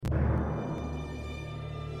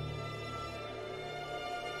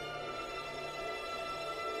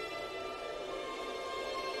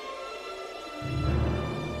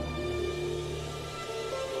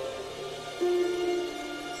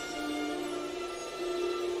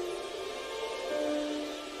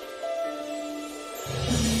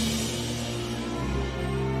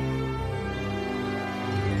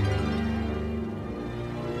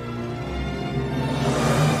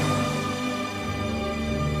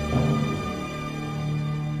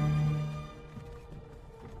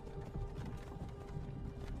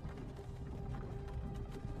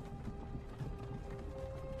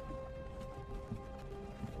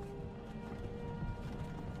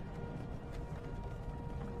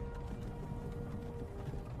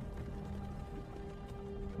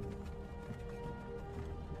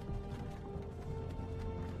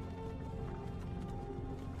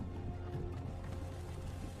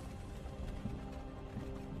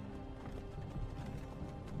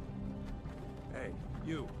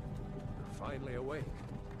You're finally awake.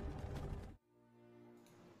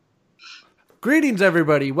 Greetings,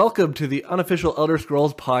 everybody. Welcome to the unofficial Elder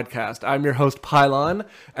Scrolls podcast. I'm your host, Pylon,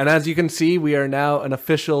 and as you can see, we are now an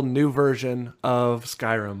official new version of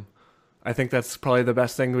Skyrim. I think that's probably the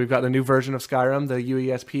best thing. We've got a new version of Skyrim, the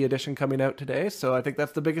UESP edition coming out today, so I think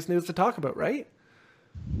that's the biggest news to talk about, right?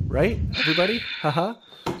 Right, everybody? Haha.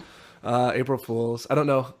 April Fools. I don't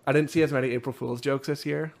know. I didn't see as many April Fools jokes this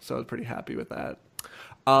year, so I was pretty happy with that.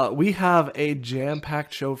 We have a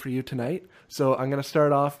jam-packed show for you tonight, so I'm going to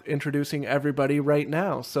start off introducing everybody right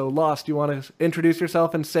now. So, Lost, you want to introduce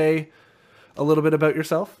yourself and say a little bit about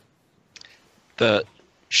yourself? The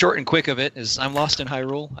short and quick of it is I'm Lost in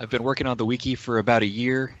Hyrule. I've been working on the wiki for about a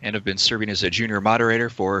year and have been serving as a junior moderator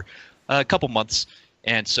for a couple months.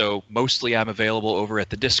 And so mostly I'm available over at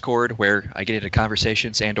the Discord where I get into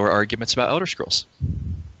conversations and or arguments about Elder Scrolls.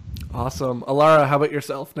 Awesome. Alara, how about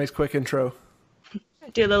yourself? Nice quick intro. I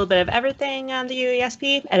do a little bit of everything on the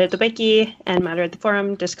UESP, edit the wiki, and moderate the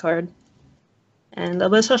forum, Discord, and a little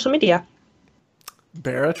bit of social media.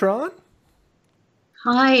 Baratron?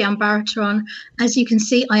 Hi, I'm Baratron. As you can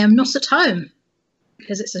see, I am not at home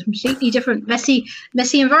because it's a completely different, messy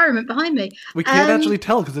environment behind me. We can't actually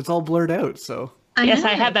tell because it's all blurred out, so... Yes, I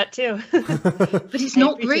had that too. But it's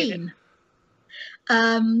not green.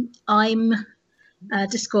 I'm a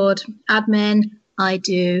Discord admin. I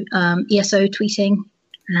do ESO tweeting,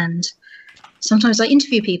 and sometimes I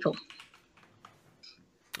interview people.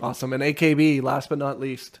 Awesome. And AKB, last but not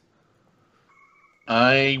least.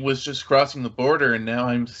 I was just crossing the border, and now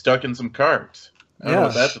I'm stuck in some carbs. I don't know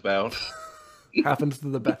what that's about. Happens to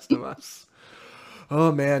the best of us. Oh,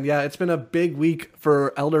 man. Yeah, it's been a big week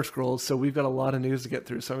for Elder Scrolls, so we've got a lot of news to get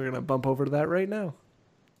through, so we're going to bump over to that right now.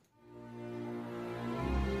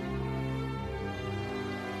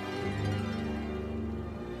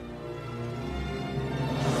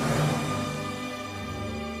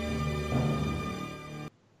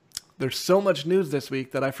 There's so much news this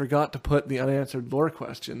week that I forgot to put the unanswered lore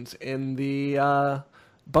questions in the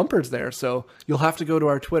bumpers there. So you'll have to go to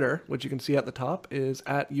our Twitter, which you can see at the top, is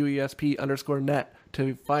at UESP_net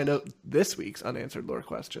to find out this week's unanswered lore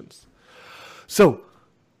questions. So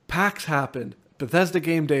PAX happened. Bethesda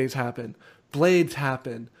Game Days happened. Blades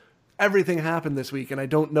happened. Everything happened this week, and I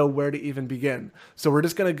don't know where to even begin. So we're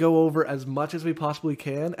just going to go over as much as we possibly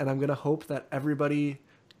can, and I'm going to hope that everybody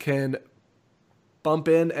can bump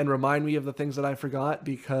in and remind me of the things that I forgot,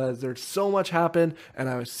 because there's so much happened, and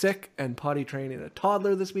I was sick and potty training a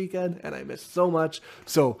toddler this weekend, and I missed so much.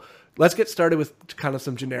 So let's get started with kind of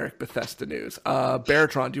some generic Bethesda news.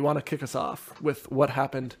 Baratron, do you want to kick us off with what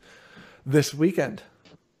happened this weekend?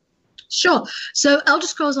 Sure. So Elder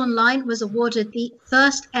Scrolls Online was awarded the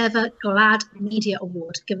first ever GLAAD Media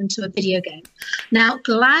Award given to a video game. Now,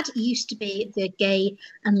 GLAAD used to be the gay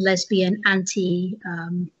and lesbian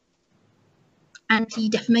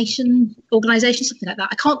anti-defamation organization, something like that.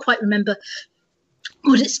 I can't quite remember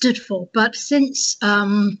what it stood for, but since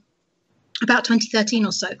about 2013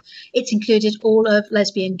 or so, it's included all of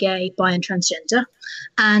lesbian, gay, bi, and transgender,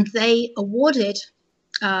 and they awarded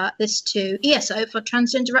this to ESO for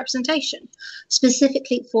transgender representation,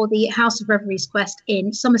 specifically for the House of Reveries quest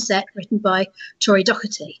in Somerset, written by Tori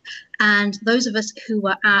Doherty. And those of us who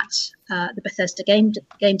were at the Bethesda Game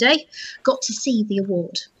Day got to see the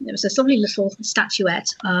award. It was a lovely little statuette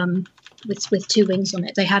with two wings on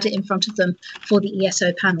it. They had it in front of them for the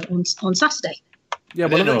ESO panel on Saturday. Yeah,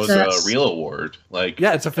 but it was a real award.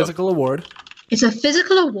 Yeah, it's a physical award. It's a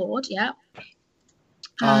physical award, yeah.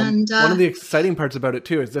 And one of the exciting parts about it,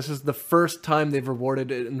 too, is this is the first time they've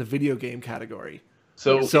awarded it in the video game category.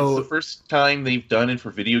 So it's the first time they've done it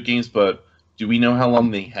for video games, but do we know how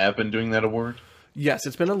long they have been doing that award? Yes,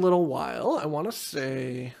 it's been a little while. I want to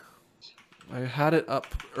say I had it up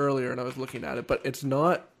earlier and I was looking at it, but it's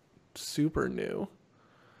not super new.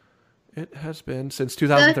 It has been since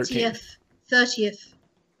 2013. 30th.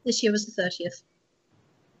 This year was the 30th.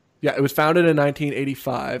 Yeah, it was founded in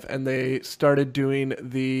 1985, and they started doing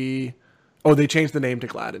they changed the name to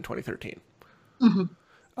GLAAD in 2013.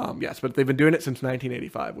 Mm-hmm. Yes, but they've been doing it since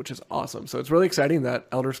 1985, which is awesome. So it's really exciting that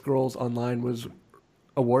Elder Scrolls Online was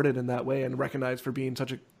awarded in that way and recognized for being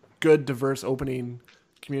such a good, diverse opening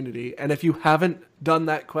community. And if you haven't done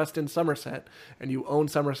that quest in Somerset and you own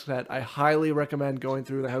Somerset, I highly recommend going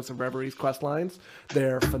through the House of Reveries quest lines.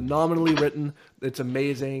 They're phenomenally written. It's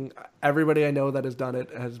amazing. Everybody I know that has done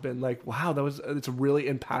it has been like, wow, it's a really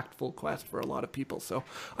impactful quest for a lot of people. So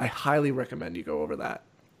I highly recommend you go over that.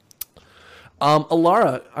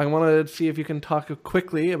 Alara, I want to see if you can talk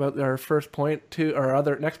quickly about our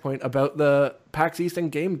next point about the PAX East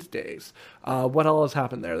and Game Days. What all has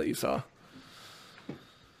happened there that you saw?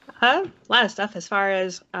 A lot of stuff as far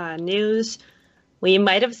as news. We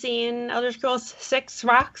might have seen Elder Scrolls 6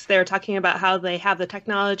 rocks. They were talking about how they have the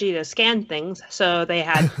technology to scan things. So they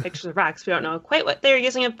had pictures of rocks. We don't know quite what they're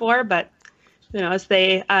using it for, but who knows?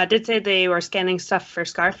 They did say they were scanning stuff for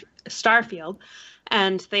Starfield.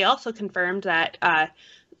 And they also confirmed that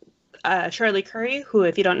Shirley Curry, who,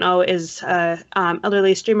 if you don't know, is an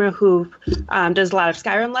elderly streamer who does a lot of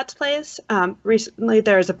Skyrim Let's Plays. Recently,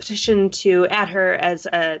 there was a petition to add her as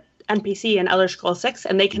a NPC in Elder Scrolls 6,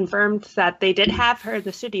 and they confirmed that they did have her in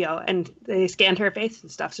the studio, and they scanned her face and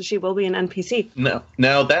stuff, so she will be an NPC. No,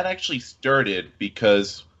 now that actually started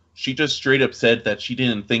because she just straight up said that she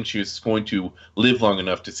didn't think she was going to live long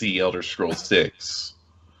enough to see Elder Scrolls 6.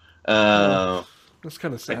 That's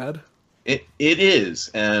kind of sad. It is,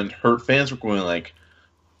 and her fans were going like,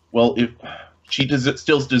 well, if she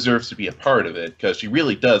still deserves to be a part of it, because she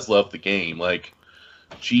really does love the game. Like,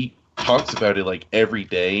 she talks about it like every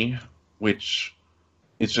day, which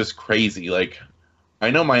is just crazy. Like, I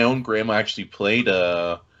know my own grandma actually played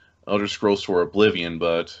Elder Scrolls for Oblivion,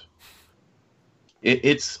 but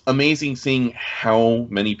it's amazing seeing how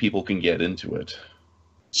many people can get into it.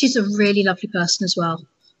 She's a really lovely person as well.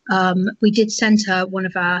 We did send her one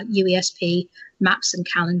of our UESP maps and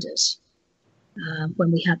calendars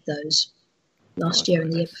when we had those last year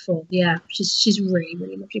and the year before. Yeah, she's a really,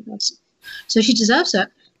 really lovely person. So she deserves it.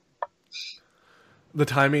 The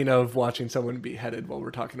timing of watching someone beheaded while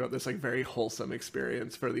we're talking about this like very wholesome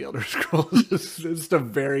experience for the Elder Scrolls is just a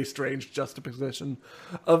very strange juxtaposition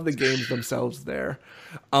of the games themselves there.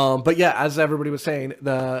 But yeah, as everybody was saying,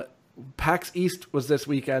 the PAX East was this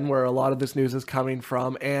weekend where a lot of this news is coming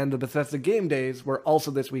from, and the Bethesda Game Days were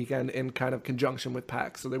also this weekend in kind of conjunction with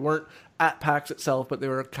PAX. So they weren't at PAX itself, but they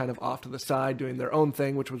were kind of off to the side doing their own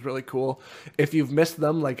thing, which was really cool. If you've missed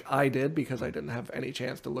them, like I did, because I didn't have any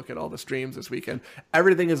chance to look at all the streams this weekend,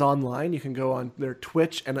 everything is online. You can go on their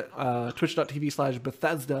Twitch and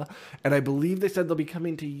twitch.tv/Bethesda, and I believe they said they'll be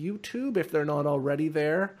coming to YouTube if they're not already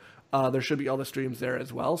there. There should be all the streams there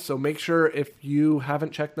as well. So make sure if you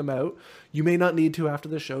haven't checked them out, you may not need to after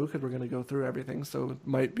the show because we're going to go through everything. So it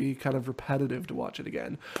might be kind of repetitive to watch it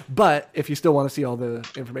again. But if you still want to see all the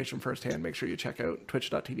information firsthand, make sure you check out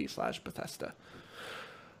twitch.tv/Bethesda.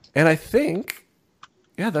 And I think,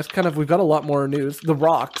 yeah, that's kind of, we've got a lot more news. The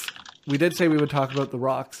rocks. We did say we would talk about the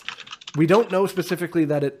rocks. We don't know specifically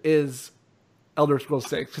that it is Elder Scrolls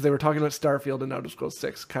 6, because they were talking about Starfield and Elder Scrolls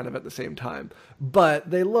 6 kind of at the same time. But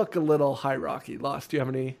they look a little high rocky. Lost, do you have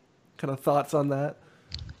any kind of thoughts on that?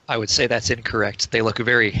 I would say that's incorrect. They look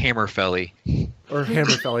very Hammerfelly. Or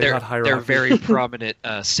Hammerfelly, not high rocky. They're very prominent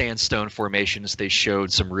sandstone formations. They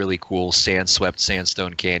showed some really cool sand-swept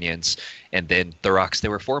sandstone canyons, and then the rocks they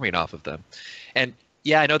were forming off of them. And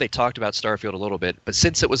yeah, I know they talked about Starfield a little bit, but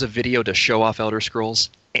since it was a video to show off Elder Scrolls,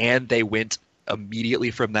 and they went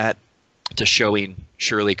immediately from that to showing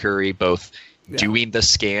Shirley Curry both doing the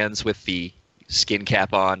scans with the skin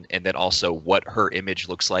cap on and then also what her image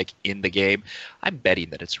looks like in the game, I'm betting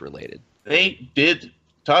that it's related.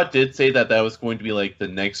 Todd did say that was going to be like the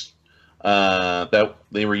next, that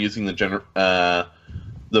they were using the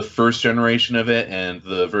first generation of it, and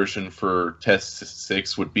the version for Test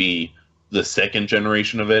 6 would be the second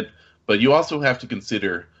generation of it. But you also have to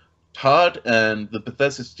consider Todd and the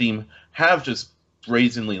Bethesda team have just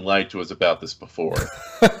brazenly lied to us about this before.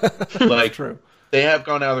 Like, true. They have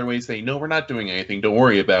gone out of their way saying, no, we're not doing anything, don't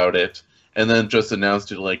worry about it, and then just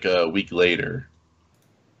announced it like a week later.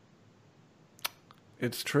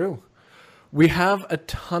 It's true. We have a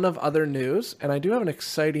ton of other news, and I do have an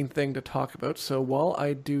exciting thing to talk about, so while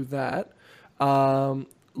I do that,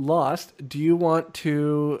 Lost, do you want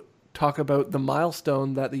to talk about the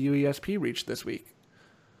milestone that the UESP reached this week?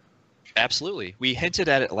 Absolutely. We hinted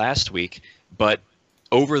at it last week, but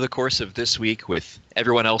over the course of this week, with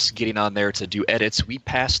everyone else getting on there to do edits, we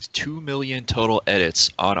passed 2 million total edits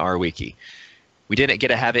on our wiki. We didn't get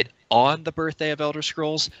to have it on the birthday of Elder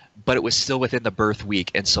Scrolls, but it was still within the birth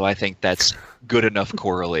week, and so I think that's good enough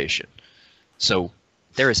correlation. So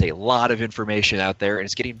there is a lot of information out there, and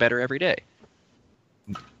it's getting better every day.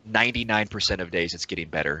 99% of days it's getting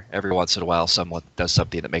better. Every once in a while someone does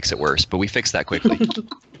something that makes it worse, but we fix that quickly.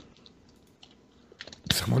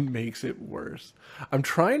 Someone makes it worse. I'm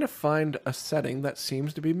trying to find a setting that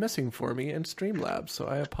seems to be missing for me in Streamlabs, so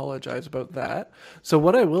I apologize about that. So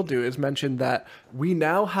what I will do is mention that we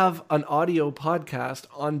now have an audio podcast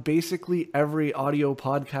on basically every audio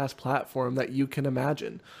podcast platform that you can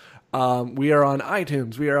imagine. We are on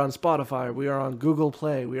iTunes, we are on Spotify, we are on Google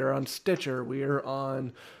Play, we are on Stitcher, we are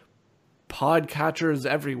on podcatchers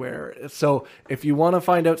everywhere. So if you want to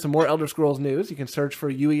find out some more Elder Scrolls news, you can search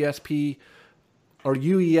for UESP or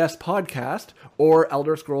UES podcast or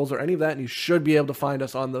Elder Scrolls or any of that, and you should be able to find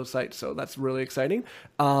us on those sites. So that's really exciting.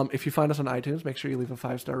 If you find us on iTunes, make sure you leave a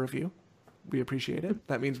 5-star review. We appreciate it.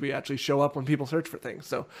 That means we actually show up when people search for things.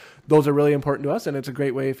 So those are really important to us, and it's a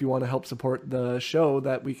great way if you want to help support the show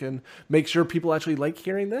that we can make sure people actually like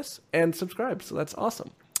hearing this and subscribe. So that's awesome.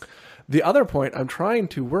 The other point I'm trying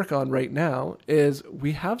to work on right now is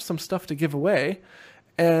we have some stuff to give away,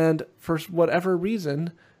 and for whatever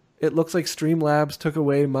reason, it looks like Streamlabs took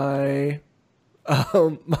away my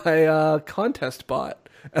contest bot,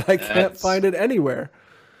 and I can't find it anywhere.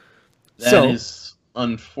 That is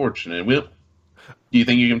unfortunate. Do you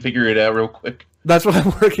think you can figure it out real quick? That's what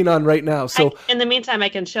I'm working on right now. So in the meantime, I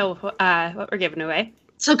can show what we're giving away.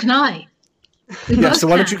 So can I. Yeah, so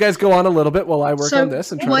why don't you guys go on a little bit while I work on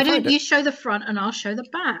this and try why to find don't you it. show the front and I'll show the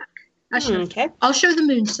back? Actually, Okay. I'll show the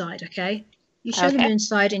moon side, okay? You show the Okay. moon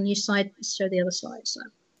side and you show the other side. So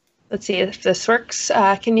Let's see if this works.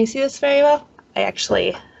 Can you see this very well? I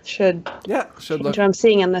actually should Yeah, should change look. what I'm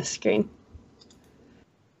seeing on this screen.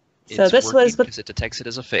 So It's this working was what. because it detects it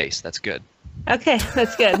as a face. That's good. Okay,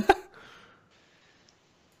 that's good.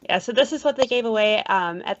 Yeah, so this is what they gave away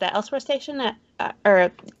at the Elsewhere station the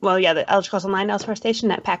Elder Scrolls Online Elsewhere station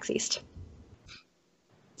at PAX East.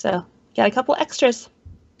 So got a couple extras.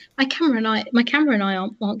 my camera and I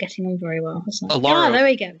aren't getting on very well. It's like, Alara, there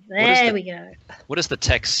we go. There the- we go. What does the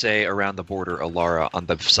text say around the border, Alara, on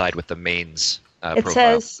the side with the mains It profile?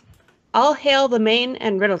 says, "All hail the main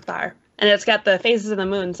and Riddlethar," and it's got the phases of the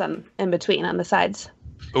moons in between on the sides.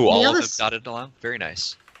 Oh, all of other them s- dotted along? Very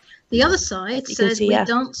nice. The other side You can says see, we yeah.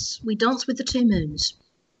 dance with the two moons.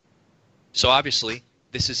 So obviously,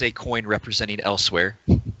 this is a coin representing Elsewhere.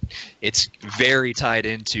 It's very tied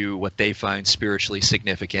into what they find spiritually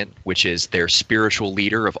significant, which is their spiritual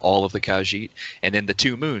leader of all of the Khajiit, and then the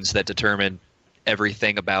two moons that determine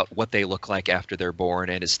everything about what they look like after they're born,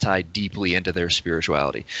 and is tied deeply into their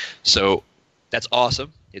spirituality. So that's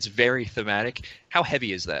awesome. It's very thematic. How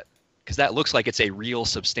heavy is that? Because that looks like it's a real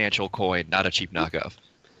substantial coin, not a cheap knockoff.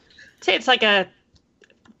 Say it's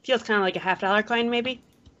feels kind of like a $50 coin, maybe.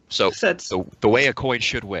 So So it's the way a coin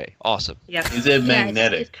should weigh. Awesome. yeah. Is it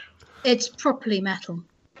magnetic? It's properly metal.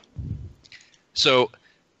 So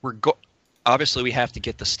obviously we have to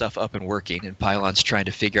get the stuff up and working, and Pylon's trying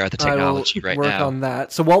to figure out the I will technology right work now. on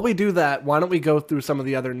that. So while we do that, why don't we go through some of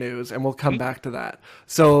the other news, and we'll come back to that.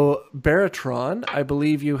 So Baratron, I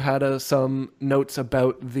believe you had some notes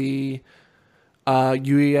about the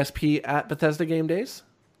UESP at Bethesda Game Days.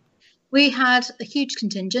 We had a huge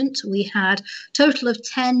contingent. We had a total of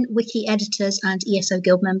 10 wiki editors and ESO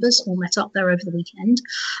guild members all met up there over the weekend.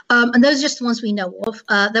 And those are just the ones we know of.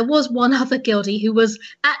 There was one other guildie who was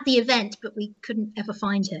at the event, but we couldn't ever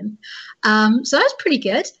find him. So that was pretty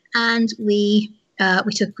good. And we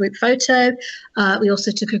took a group photo. We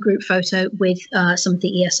also took a group photo with some of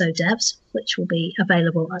the ESO devs, which will be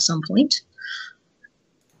available at some point.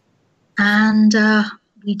 And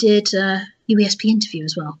we did a UESP interview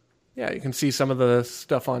as well. Yeah, you can see some of the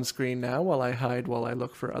stuff on screen now while I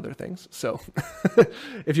look for other things. So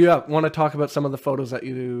if you want to talk about some of the photos that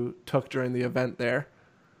you took during the event there.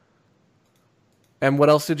 And what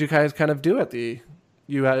else did you guys kind of do at you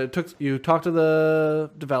talked to the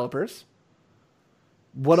developers.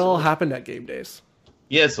 What all happened at Game Days?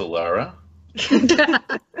 Yes, Alara.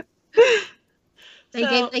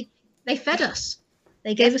 They fed us.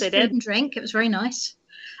 They gave us they food did. and drink. It was very nice.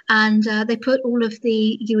 And they put all of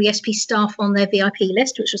the UESP staff on their VIP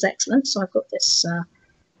list, which was excellent. So I've got this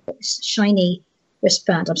shiny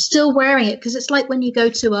wristband. I'm still wearing it because it's like when you go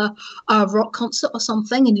to a rock concert or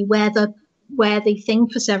something and you wear the thing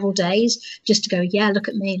for several days just to go, yeah, look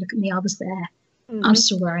at me, I was there. Mhm. I'm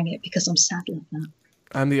still wearing it because I'm sad like that.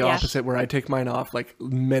 I'm the Yeah. opposite, where I take mine off like a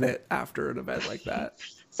minute after an event like that.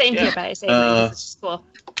 Same Yeah. here, buddy. Same here. It's just cool.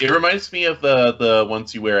 It reminds me of the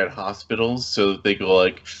ones you wear at hospitals, so that they go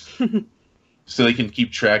like, so they can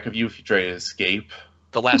keep track of you if you try to escape.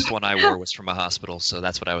 The last one I wore was from a hospital, so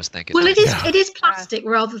that's what I was thinking. Well, it Yeah. is plastic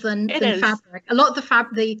rather than It is. fabric. A lot of the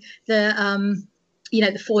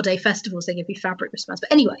 4-day festivals, they give you fabric wristbands.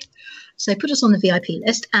 But anyway, so put us on the VIP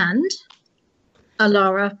list, and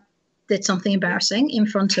Alara did something embarrassing in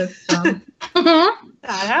front of.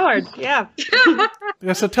 Howard, yeah.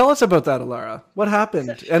 Yeah, so tell us about that, Alara. What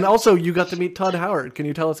happened? And also, you got to meet Todd Howard. Can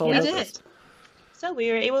you tell us all We about did. this? So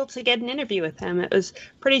we were able to get an interview with him. It was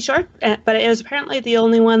pretty short, but it was apparently the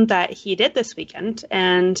only one that he did this weekend.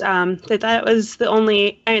 And they thought it was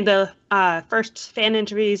the first fan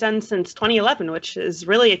interview he's done since 2011, which is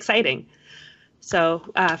really exciting. So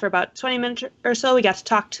for about 20 minutes or so, we got to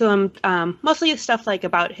talk to him, mostly stuff like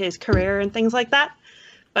about his career and things like that.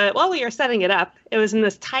 But while we were setting it up, it was in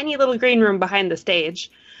this tiny little green room behind the stage.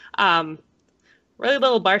 Really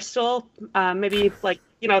little bar stool, maybe like,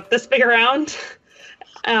 this big around.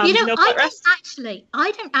 No I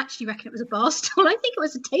don't actually reckon it was a bar stool. I think it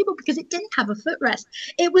was a table because it didn't have a footrest.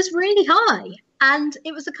 It was really high, and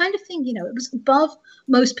it was the kind of thing, it was above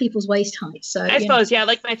most people's waist height. So I suppose,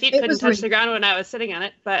 like my feet couldn't touch the ground when I was sitting on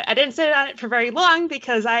it, but I didn't sit on it for very long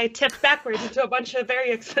because I tipped backwards into a bunch of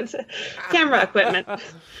very expensive camera equipment.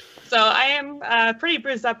 So I am pretty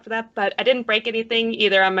bruised up for that, but I didn't break anything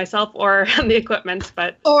either on myself or on the equipment.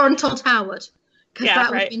 Or on Todd Howard. Because that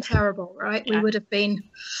would have been terrible, right? Yeah. We would have been,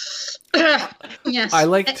 yes. I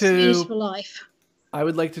would like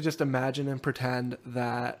to just imagine and pretend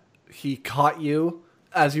that he caught you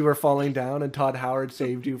as you were falling down, and Todd Howard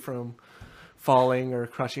saved you from falling or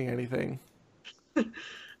crushing anything.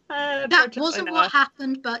 That wasn't what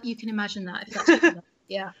happened, but you can imagine that if that's what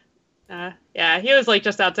yeah. Yeah, he was like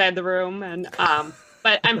just outside the room, and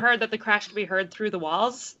but I'm heard that the crash could be heard through the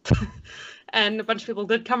walls. And a bunch of people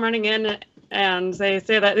did come running in, and they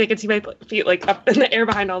say that they could see my feet like up in the air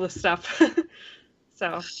behind all this stuff.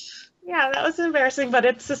 So, yeah, that was embarrassing, but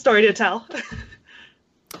it's a story to tell.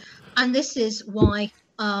 And this is why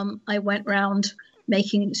I went round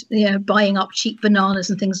buying up cheap bananas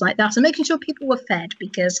and things like that, and making sure people were fed,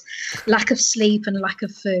 because lack of sleep and lack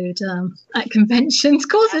of food at conventions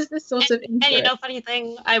causes this sort of interest. And funny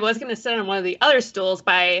thing, I was going to sit on one of the other stools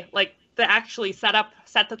by like the actually set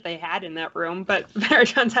that they had in that room, but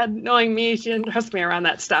Mary-John's had, knowing me, she didn't trust me around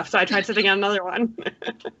that stuff, so I tried sitting on another one.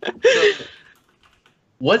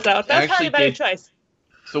 That's probably a better choice.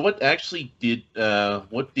 So what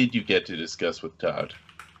did you get to discuss with Todd?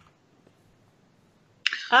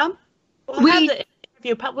 We'll have the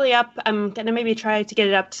interview probably up. I'm gonna maybe try to get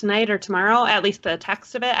it up tonight or tomorrow, at least the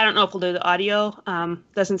text of it. I don't know if we'll do the audio.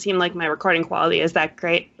 Doesn't seem like my recording quality is that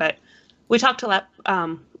great, but we talked a lot,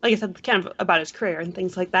 like I said, kind of about his career and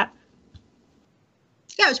things like that.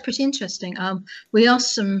 Yeah, it was pretty interesting. We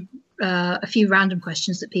asked a few random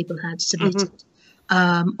questions that people had submitted.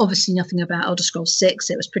 Mm-hmm. Obviously nothing about Elder Scrolls 6.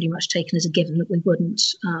 It was pretty much taken as a given that we wouldn't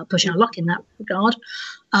push our luck in that regard.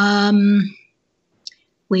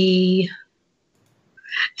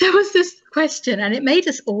 There was this question, and it made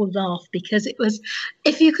us all laugh, because it was,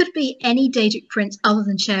 if you could be any Daedric prince other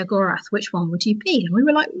than Sheogorath, which one would you be? And we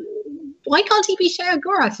were like, why can't he be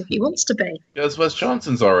Sheogorath if he wants to be? Because Wes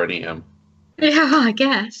Johnson's already him. Yeah, I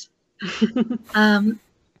guess. And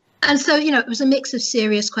so, it was a mix of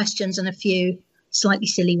serious questions and a few slightly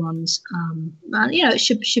silly ones. And, it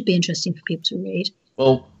should be interesting for people to read.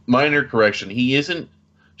 Well, minor correction. He isn't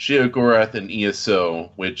Sheogorath in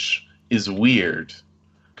ESO, which is weird,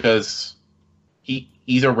 because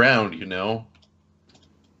he's around,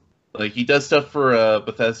 Like, he does stuff for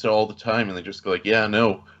Bethesda all the time, and they just go like, yeah,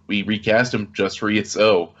 no, we recast him just for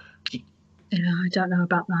ESO. Yeah, I don't know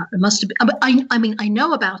about that. It must have been. I mean, I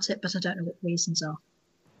know about it, but I don't know what the reasons are.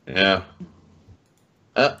 Yeah.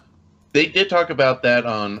 They did talk about that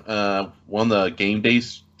on one of the game day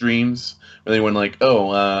streams, where they went like,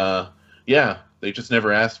 yeah, they just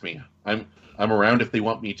never asked me. I'm around if they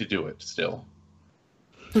want me to do it still.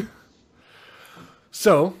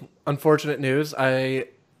 So, unfortunate news.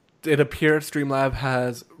 It appears Streamlab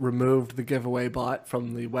has removed the giveaway bot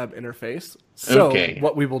from the web interface. So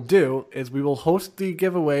What we will do is we will host the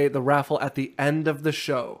giveaway, the raffle, at the end of the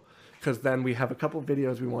show, because then we have a couple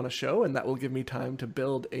videos we want to show, and that will give me time to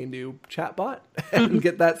build a new chat bot and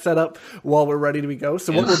get that set up while we're ready to go.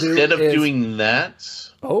 So what we'll do instead of doing that,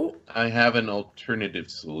 I have an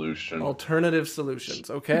alternative solution. Alternative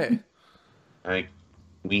solutions, okay.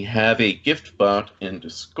 We have a gift bot in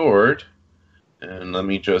Discord, and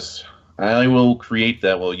I will create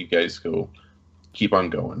that while you guys keep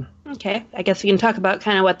on going. Okay, I guess we can talk about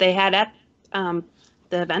kind of what they had at the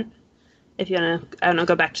event. If you want to, I don't know,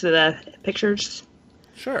 go back to the pictures.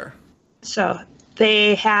 Sure. So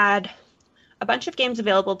they had a bunch of games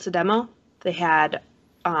available to demo. They had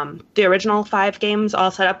the original 5 games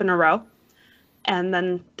all set up in a row. And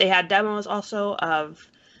then they had demos also of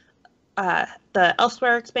the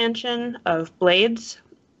Elsewhere expansion of Blades,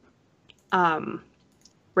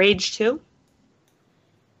 Rage 2,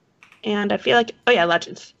 and I feel like,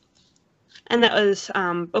 Legends. And that was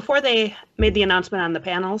before they made the announcement on the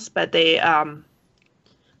panels, but they,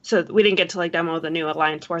 so we didn't get to demo the new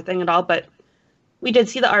Alliance War thing at all, but we did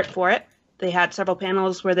see the art for it. They had several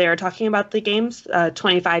panels where they were talking about the games,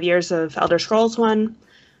 25 years of Elder Scrolls one,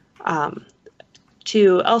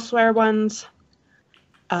 2 Elsewhere ones,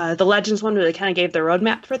 the Legends one where they kind of gave their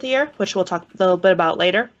roadmap for the year, which we'll talk a little bit about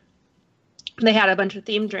later. They had a bunch of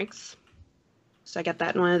themed drinks, so I got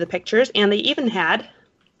that in one of the pictures, and they even had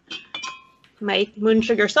my Moon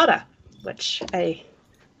Sugar Soda, which I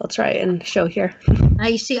will try and show here. Now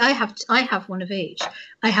you see, I have one of each.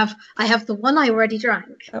 I have the one I already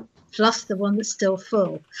drank, plus the one that's still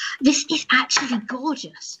full. This is actually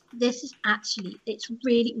gorgeous. It's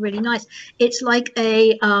really, really nice. It's like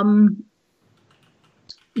a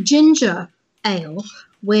ginger ale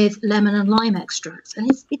with lemon and lime extracts,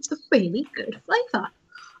 and it's a really good flavour.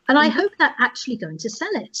 And I hope they're actually going to sell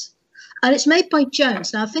it. And it's made by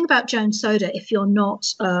Jones. Now, the thing about Jones Soda, if you're not,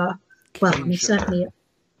 certainly,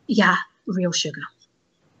 yeah, real sugar.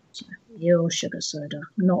 Real sugar soda.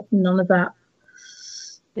 None of that.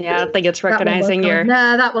 Yeah, I think it's recognizing your...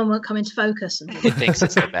 No, that one won't come into focus. It thinks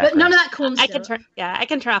it's the background. But none of that corn syrup. I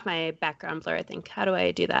can turn off my background blur, I think. How do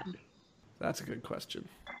I do that? That's a good question.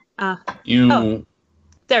 There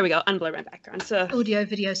we go. Unblur my background. So audio,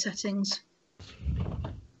 video settings.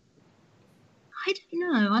 I don't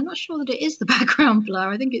know. I'm not sure that it is the background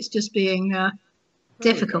blur. I think it's just being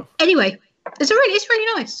difficult. Anyway, it's really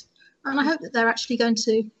nice, and I hope that they're actually going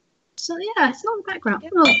to. So yeah, it's not the background.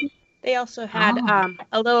 Yep. Oh. They also had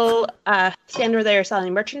a little stand where they were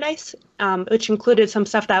selling merchandise, which included some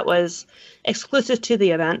stuff that was exclusive to the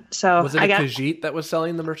event. So was it Khajiit that was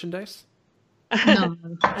selling the merchandise? No,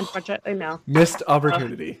 unfortunately, no. Missed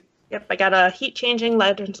opportunity. Yep, I got a heat-changing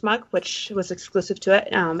Legends mug, which was exclusive to it.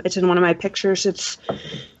 It's in one of my pictures. It's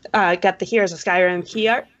got the Heroes of Skyrim key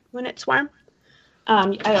art when it's warm.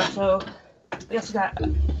 We also got,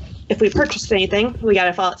 if we purchased anything, we got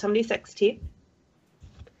a Fallout 76 tee.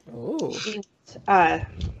 Oh.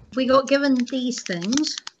 We got given these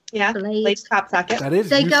things. Yeah, Blades Cop Socket. That is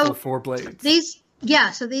useful for Blades.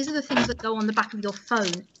 So these are the things that go on the back of your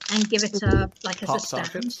phone and give it as a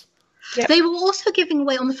stand. Yep. They were also giving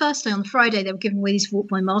away on the first day, on the Friday, they were giving away these Walk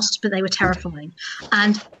by masks, but they were terrifying.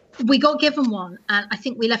 And we got given one, and I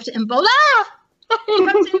think we left it in Bolster. We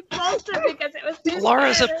left it in Bolster because it was too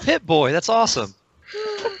Laura's a pit boy. That's awesome.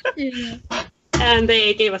 Yeah. And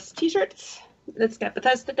they gave us t-shirts. Let's get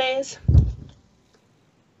Bethesda Days.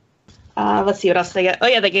 Let's see what else they get. Oh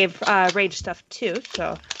yeah, they gave Rage stuff too.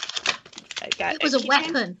 So I got it was a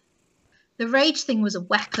weapon. The Rage thing was a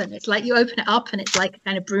weapon. It's like you open it up and it's like a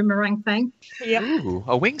kind of boomerang thing. Yeah. Ooh,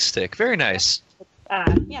 a wing stick. Very nice.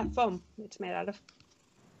 Yeah, foam. It's made out of.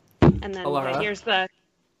 And then Alara. Here's the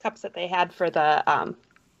cups that they had for the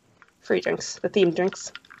free drinks, the themed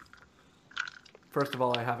drinks. First of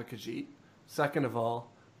all, I have a Khajiit. Second of all,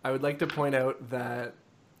 I would like to point out that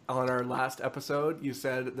on our last episode, you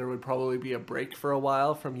said there would probably be a break for a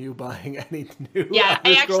while from you buying any new. Yeah,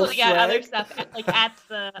 I actually got swag. other stuff at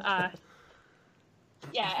the.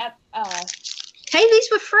 Hey, these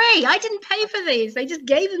were free. I didn't pay for these. They just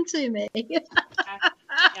gave them to me.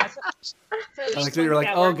 I like that you're like,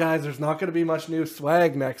 oh, guys, there's not going to be much new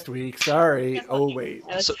swag next week. Sorry. Oh, wait.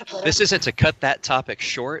 So this isn't to cut that topic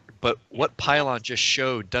short, but what Pylon just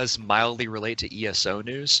showed does mildly relate to ESO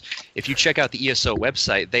news. If you check out the ESO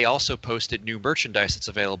website, they also posted new merchandise that's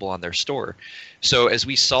available on their store. So as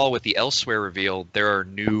we saw with the Elsewhere reveal, there are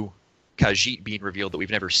new Khajiit being revealed that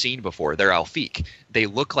we've never seen before. They're Alfiq. They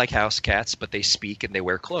look like house cats, but they speak and they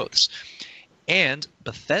wear clothes. And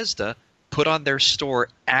Bethesda put on their store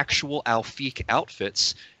actual Alfiq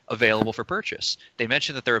outfits available for purchase. They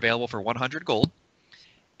mentioned that they're available for 100 gold.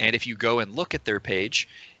 And if you go and look at their page,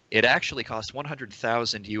 it actually costs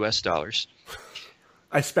 100,000 US dollars.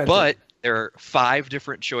 I spent But there are 5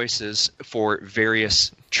 different choices for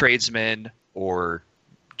various tradesmen or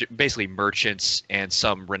basically merchants and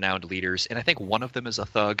some renowned leaders, and I think one of them is a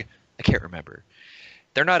thug. I can't remember.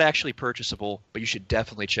 They're not actually purchasable, but you should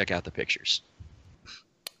definitely check out the pictures.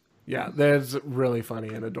 Yeah, that's really funny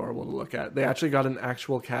and adorable to look at. They actually got an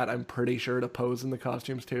actual cat, I'm pretty sure, to pose in the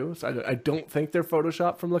costumes too. So I don't think they're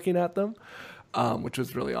Photoshopped from looking at them, which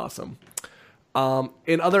was really awesome.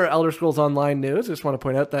 In other Elder Scrolls Online news, I just want to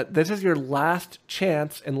point out that this is your last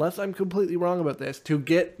chance, unless I'm completely wrong about this, to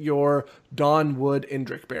get your Dawnwood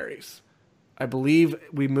Indrik berries. I believe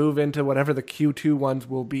we move into whatever the Q2 ones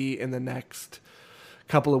will be in the next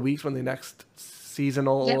couple of weeks when the next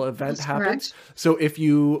seasonal event happens. Correct. So if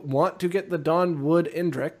you want to get the Dawnwood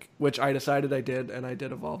Indrik, which I decided I did, and I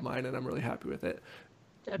did evolve mine, and I'm really happy with it.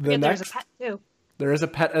 There's a pet too. There is a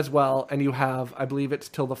pet as well, and you have, I believe it's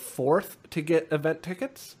till the 4th to get event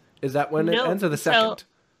tickets? Is that when it ends, or the 2nd?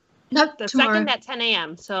 No, The tomorrow. 2nd at 10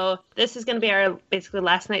 a.m. So this is going to be our basically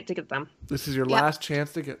last night to get them. This is your last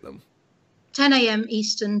chance to get them. 10 a.m.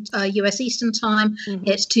 Eastern, US Eastern time. Mm-hmm.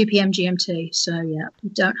 It's 2 p.m. GMT. So yeah,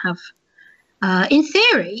 you don't have. In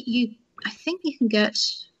theory, I think you can get.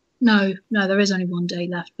 No, there is only one day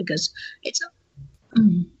left because it's.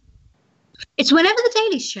 It's whenever the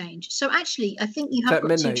dailies change. So actually, I think you have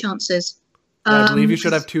got 2 chances. I believe you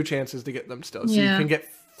should have 2 chances to get them still. So you Yeah. can get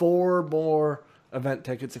 4 more event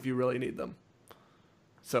tickets if you really need them.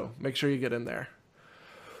 So make sure you get in there.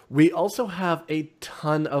 We also have a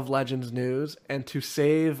ton of Legends news, and to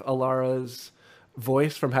save Alara's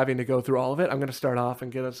voice from having to go through all of it, I'm going to start off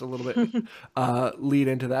and get us a little bit lead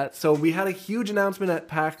into that. So we had a huge announcement at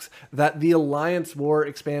PAX that the Alliance War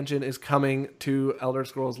expansion is coming to Elder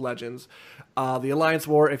Scrolls Legends. The Alliance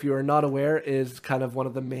War, if you are not aware, is kind of one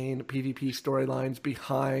of the main PvP storylines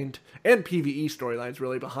behind, and PvE storylines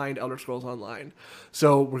really, behind Elder Scrolls Online.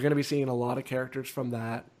 So we're going to be seeing a lot of characters from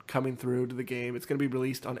that coming through to the game. It's going to be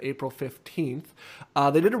released on April 15th.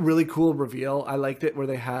 They did a really cool reveal. I liked it where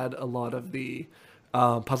they had a lot of the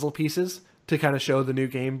puzzle pieces to kind of show the new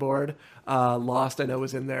game board. Lost, I know,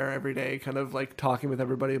 was in there every day, kind of like talking with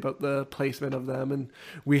everybody about the placement of them. And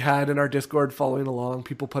we had in our Discord following along,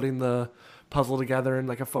 people putting the puzzle together in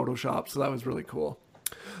like a Photoshop. So that was really cool.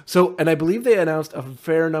 So, and I believe they announced a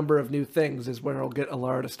fair number of new things is where I'll get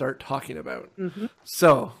Alara to start talking about. Mm-hmm.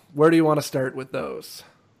 So where do you want to start with those?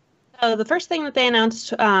 So the first thing that they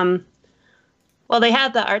announced, well, they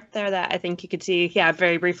had the art there that I think you could see,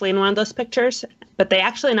 very briefly in one of those pictures, but they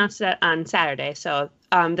actually announced it on Saturday. So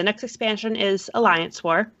the next expansion is Alliance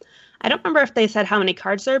War. I don't remember if they said how many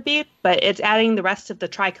cards there'd be, but it's adding the rest of the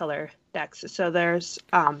tricolor decks. So there's,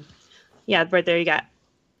 right there you got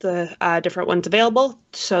the different ones available.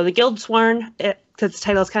 So the Guild Sworn, because the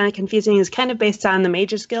title is kind of confusing, is kind of based on the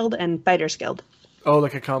Mages Guild and Fighters Guild. Oh,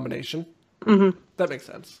 like a combination? Mm-hmm. That makes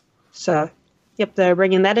sense. So, yep, they're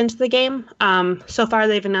bringing that into the game. So far,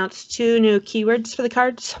 they've announced 2 new keywords for the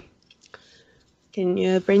cards. Can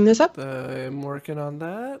you bring this up? I'm working on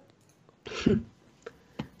that.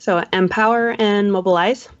 So, Empower and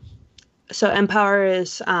Mobilize. So, Empower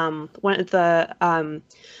is one of the...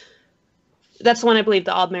 that's the one I believe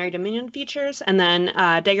the Aldmeri Dominion features. And then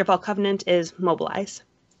Daggerfall Covenant is Mobilize.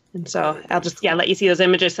 And so I'll just, let you see those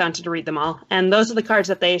images. So I wanted to read them all. And those are the cards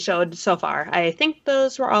that they showed so far. I think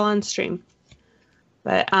those were all on stream.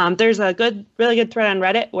 But there's a really good thread on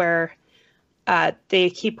Reddit where they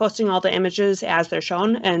keep posting all the images as they're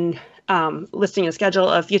shown and listing a schedule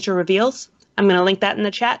of future reveals. I'm going to link that in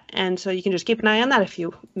the chat. And so you can just keep an eye on that if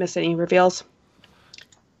you miss any reveals.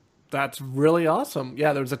 That's really awesome.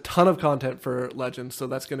 Yeah, there's a ton of content for Legends, so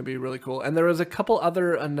that's going to be really cool. And there was a couple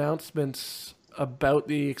other announcements about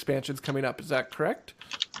the expansions coming up. Is that correct?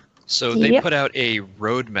 So they put out a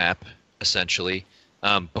roadmap, essentially.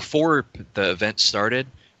 Before the event started,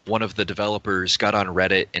 one of the developers got on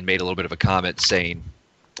Reddit and made a little bit of a comment saying,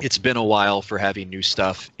 it's been a while for having new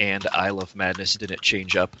stuff, and Isle of Madness didn't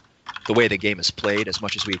change up the way the game is played as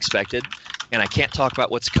much as we expected. And I can't talk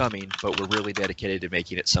about what's coming, but we're really dedicated to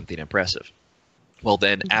making it something impressive. Well,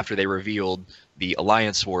 then, after they revealed the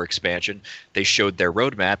Alliance War expansion, they showed their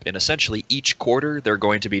roadmap, and essentially each quarter they're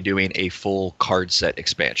going to be doing a full card set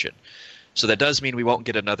expansion. So that does mean we won't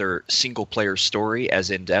get another single-player story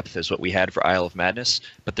as in-depth as what we had for Isle of Madness,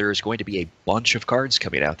 but there is going to be a bunch of cards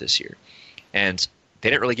coming out this year. And they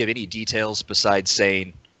didn't really give any details besides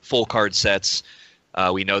saying full card sets.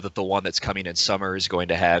 We know that the one that's coming in summer is going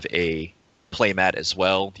to have a playmat as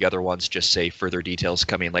well. The other ones just say further details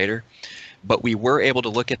coming later. But we were able to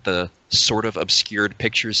look at the sort of obscured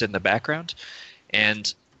pictures in the background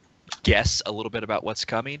and guess a little bit about what's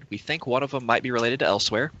coming. We think one of them might be related to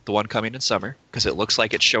Elsewhere, the one coming in summer, because it looks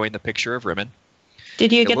like it's showing the picture of Rimmon.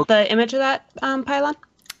 Did you get the image of that, Pylon?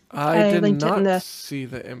 I did not see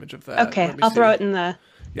the image of that. Okay, I'll throw it in the...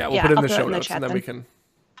 Yeah, we'll put it in the show notes, and then we can...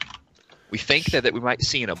 We think that we might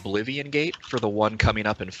see an Oblivion Gate for the one coming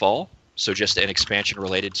up in fall, so just an expansion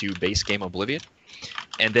related to base game Oblivion.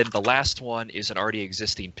 And then the last one is an already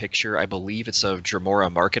existing picture. I believe it's of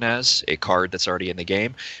Dramora Marcanaz, a card that's already in the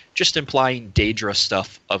game, just implying Daedra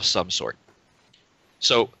stuff of some sort.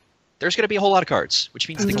 So there's going to be a whole lot of cards, which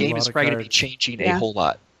means the game is probably going to be changing a whole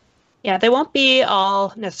lot. Yeah, they won't be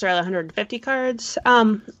all necessarily 150 cards.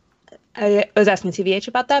 I was asking CVH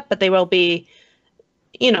about that, but they will be,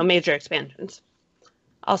 major expansions.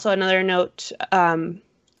 Also, another note,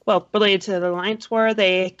 related to the Alliance War,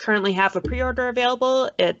 they currently have a pre-order available.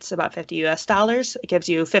 It's about $50 US. It gives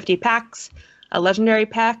you 50 packs, a legendary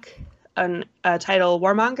pack, a title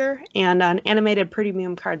Warmonger, and an animated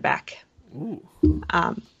premium card back. Ooh.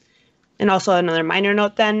 And also another minor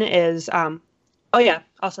note then is,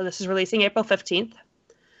 also this is releasing April 15th.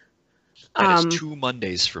 That is 2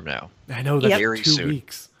 Mondays from now. I know, that's very 2 soon.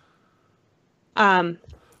 weeks.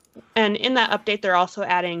 And in that update, they're also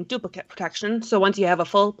adding duplicate protection. So once you have a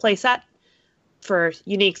full play set for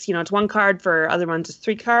uniques, it's 1 card. For other ones, it's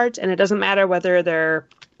 3 cards. And it doesn't matter whether they're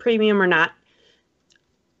premium or not.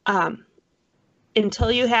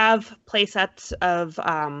 until you have play sets of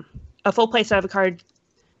a full play set of a card,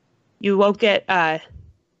 you won't get.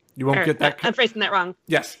 You won't get that. I'm phrasing that wrong.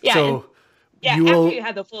 Yes. Yeah. So after you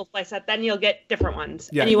have the full play set, then you'll get different ones,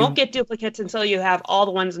 and you won't get duplicates until you have all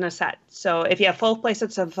the ones in a set. So if you have full play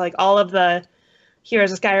sets of like all of the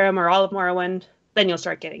Heroes of Skyrim or all of Morrowind, then you'll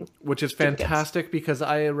start getting. Which is fantastic because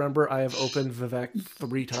I remember I have opened Vivek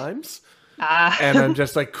 3 times. Ah. And I'm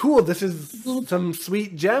just like, cool, this is some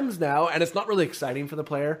sweet gems now. And it's not really exciting for the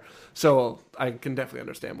player. So I can definitely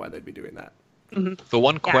understand why they'd be doing that. Mm-hmm. The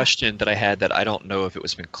one question that I had that I don't know if it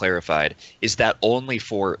was been clarified, is that only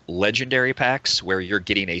for legendary packs where you're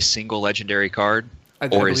getting a single legendary card?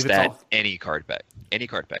 Or is that any card pack? Any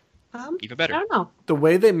card pack? Even better. I don't know. The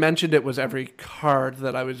way they mentioned it was every card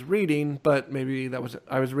that I was reading, but maybe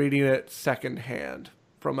I was reading it secondhand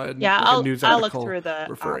from a news article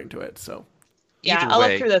referring to it. So I'll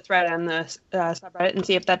look through the thread on the subreddit and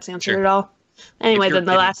see if that's answered at all. Anyway, then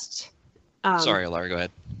the last. Sorry, Laura, go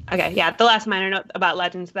ahead. Okay, yeah. The last minor note about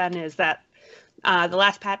Legends then is that the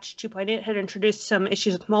last patch 2.8 had introduced some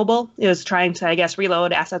issues with mobile. It was trying to, I guess,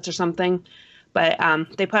 reload assets or something. But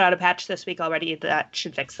they put out a patch this week already that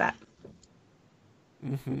should fix that.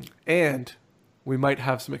 Mm-hmm. And we might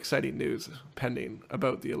have some exciting news pending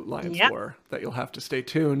about the Alliance War that you'll have to stay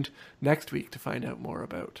tuned next week to find out more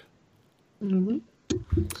about. Mm-hmm.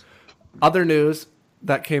 Other news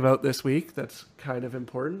that came out this week that's kind of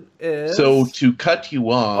important is... So to cut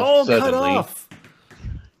you off suddenly,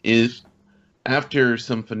 is after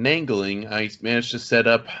some finagling, I managed to set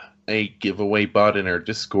up a giveaway bot in our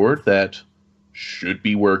Discord that should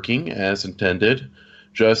be working as intended.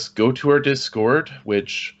 Just go to our Discord,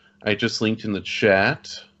 which I just linked in the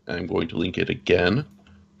chat. I'm going to link it again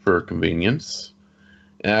for convenience.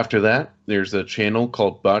 After that, there's a channel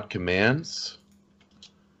called Bot Commands.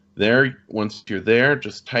 There, once you're there,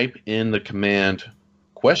 just type in the command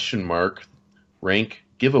 $rank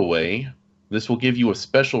giveaway. This will give you a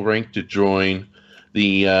special rank to join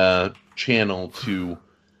the channel to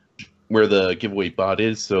where the giveaway bot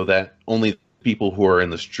is, so that only people who are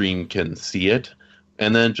in the stream can see it.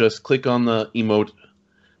 And then just click on the emoticon,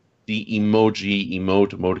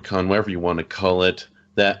 whatever you want to call it,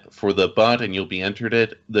 that for the bot, and you'll be entered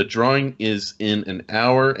it. The drawing is in an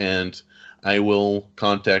hour, and I will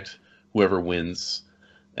contact whoever wins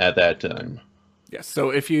at that time. Yes, so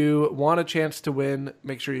if you want a chance to win,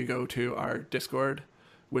 make sure you go to our Discord,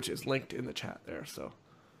 which is linked in the chat there. So,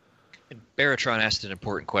 and Baratron asked an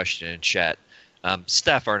important question in chat.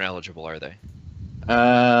 Staff aren't eligible, are they?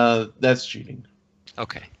 That's cheating.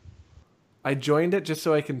 Okay. I joined it just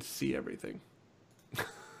so I can see everything.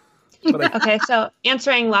 Okay, so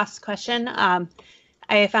answering last question,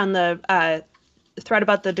 I found the thread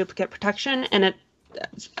about the duplicate protection, and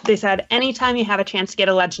they said anytime you have a chance to get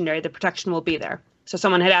a legendary, the protection will be there. So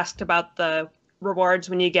someone had asked about the rewards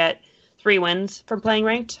when you get 3 wins from playing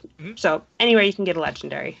ranked. Mm-hmm. So anywhere you can get a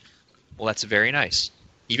legendary. Well, that's very nice.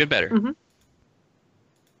 Even better. Mm-hmm.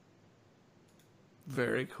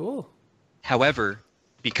 Very cool. However,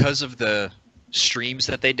 because of the streams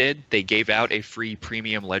that they did, they gave out a free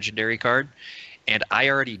premium legendary card. And I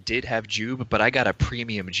already did have Jube, but I got a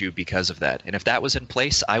premium Jube because of that. And if that was in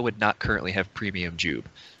place, I would not currently have premium Jube.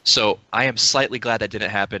 So I am slightly glad that didn't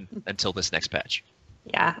happen until this next patch.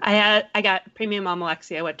 Yeah, I got premium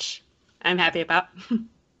Alexia, which I'm happy about.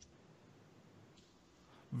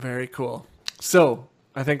 Very cool. So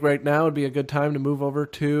I think right now would be a good time to move over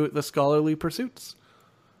to the scholarly pursuits.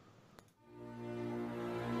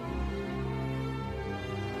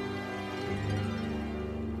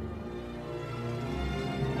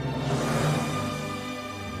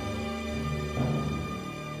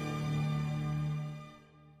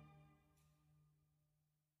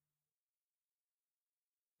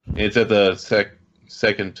 It's at the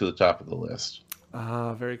second to the top of the list.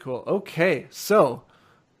 Ah, very cool. Okay, so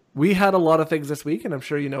we had a lot of things this week, and I'm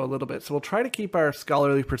sure you know a little bit. So we'll try to keep our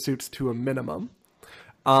scholarly pursuits to a minimum.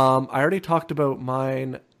 I already talked about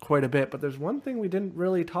mine quite a bit, but there's one thing we didn't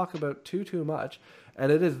really talk about too much,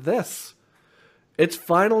 and it is this. It's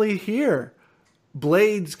finally here.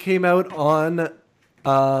 Blades came out on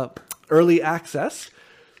early access,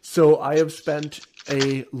 so I have spent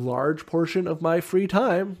a large portion of my free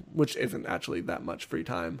time, which isn't actually that much free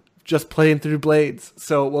time, just playing through Blades.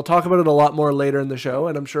 So we'll talk about it a lot more later in the show,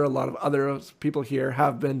 and I'm sure a lot of other people here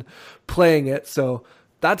have been playing it. So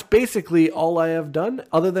that's basically all I have done,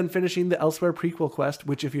 other than finishing the Elsewhere prequel quest,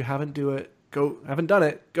 which if you haven't done it,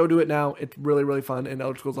 go do it now. It's really, really fun in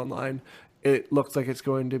Elder Scrolls Online. It looks like it's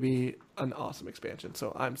going to be an awesome expansion,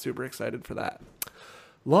 so I'm super excited for that.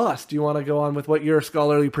 Lost, do you want to go on with what your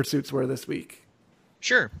scholarly pursuits were this week?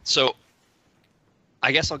 Sure. So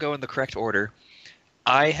I guess I'll go in the correct order.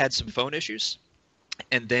 I had some phone issues,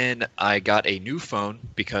 and then I got a new phone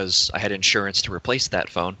because I had insurance to replace that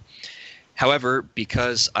phone. However,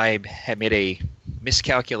 because I had made a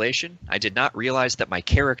miscalculation, I did not realize that my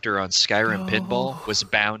character on Skyrim Pinball was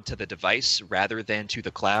bound to the device rather than to the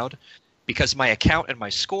cloud. Because my account and my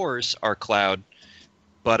scores are cloud,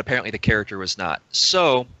 but apparently the character was not.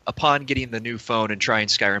 So, upon getting the new phone and trying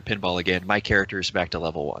Skyrim Pinball again, my character is back to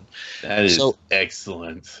level 1. That is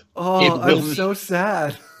excellent. Oh, I'm so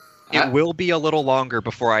sad. It will be a little longer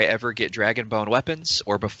before I ever get Dragonbone weapons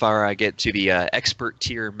or before I get to the expert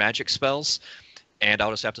tier magic spells, and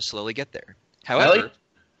I'll just have to slowly get there. However,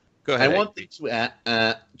 go ahead. I want them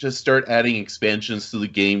to just start adding expansions to the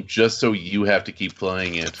game just so you have to keep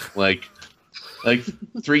playing it. Like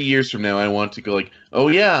 3 years from now, I want to go like, oh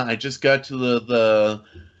yeah, I just got to the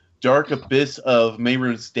dark abyss of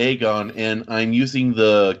Mehrunes Dagon, and I'm using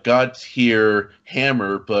the god tier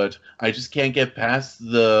hammer, but I just can't get past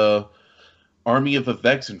the army of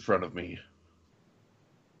Avex in front of me.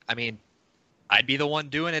 I mean, I'd be the one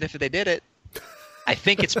doing it if they did it. I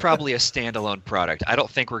think it's probably a standalone product. I don't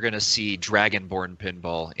think we're going to see Dragonborn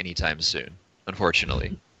Pinball anytime soon,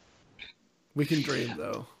 unfortunately. We can dream,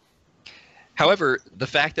 though. However, the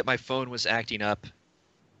fact that my phone was acting up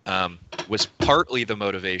was partly the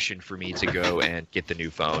motivation for me to go and get the new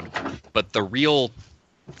phone. But the real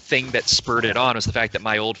thing that spurred it on was the fact that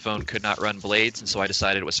my old phone could not run Blades, and so I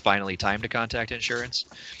decided it was finally time to contact insurance.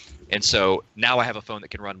 And so now I have a phone that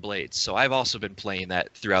can run Blades. So I've also been playing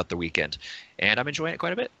that throughout the weekend, and I'm enjoying it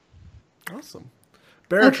quite a bit. Awesome.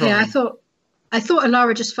 Baratron. Okay, I thought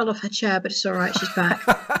Alara just fell off her chair, but it's all right. She's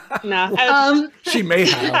back. No. She may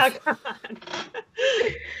have.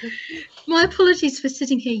 My apologies for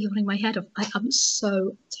sitting here yawning my head off. I am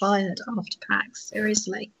so tired after PAX.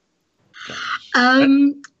 Seriously.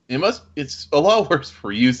 It's a lot worse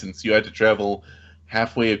for you since you had to travel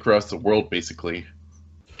halfway across the world, basically.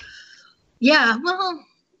 Yeah, well,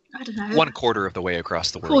 I don't know. 1/4 of the way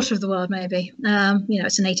across the world. Quarter of the world, maybe.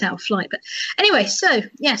 It's an 8-hour flight. But anyway, so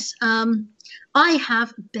yes, I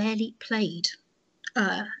have barely played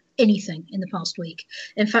anything in the past week.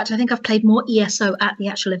 In fact, I think I've played more ESO at the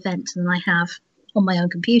actual event than I have on my own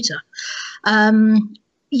computer.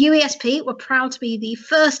 UESP were proud to be the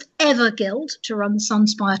first ever guild to run the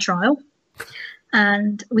Sunspire trial.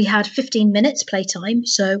 And we had 15 minutes playtime,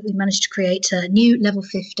 so we managed to create a new level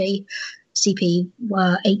 50 CP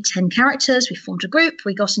 810 characters. We formed a group,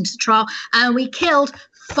 we got into the trial, and we killed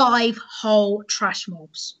 5 whole trash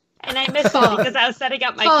mobs. And I missed it because I was setting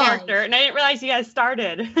up my character, and I didn't realize you guys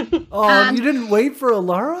started. Oh, you didn't wait for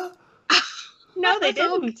Alara? No, they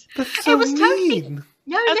didn't. That's so mean.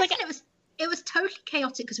 It was totally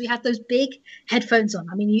chaotic because we had those big headphones on.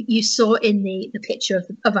 I mean, you saw in the picture of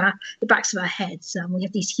the backs of our heads. We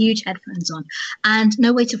have these huge headphones on, and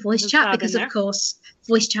no way to voice chat because, of course,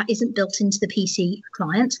 voice chat isn't built into the PC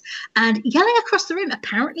client. And yelling across the room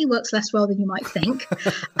apparently works less well than you might think.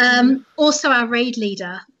 Also, our raid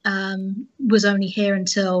leader was only here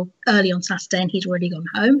until early on Saturday, and he'd already gone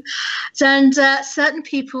home. And certain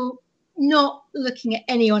people, not looking at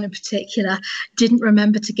anyone in particular, didn't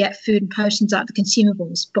remember to get food and potions out of the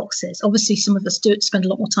consumables boxes. Obviously, some of us do spend a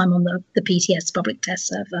lot more time on the PTS public test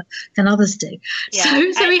server than others do. Yeah,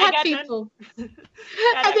 so we had people.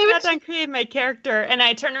 I got done creating my character, and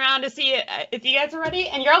I turned around to see if you guys are ready,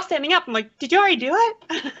 and you're all standing up. I'm like, did you already do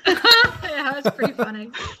it? Yeah, it was pretty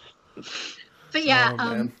funny. But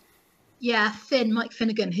yeah, yeah, Mike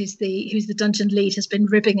Finnegan, who's the dungeon lead, has been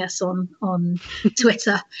ribbing us on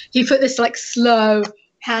Twitter. He put this like slow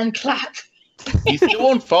hand clap. He still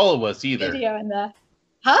won't follow us either. Video in there,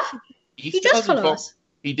 huh? He does follow us.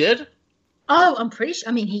 He did? Oh, I'm pretty sure.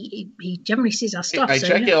 I mean, he generally sees our stuff. I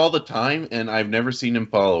check it all the time, and I've never seen him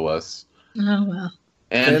follow us. Oh well.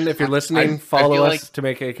 And if you're listening, follow us to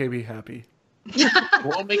make AKB happy. It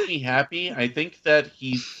won't make me happy. I think that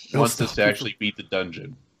he wants us to actually beat the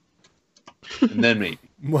dungeon. And then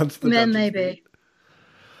maybe.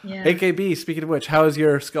 Yeah. AKB, speaking of which, how has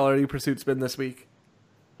your scholarly pursuits been this week?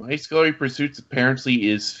 My scholarly pursuits apparently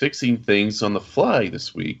is fixing things on the fly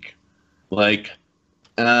this week. Like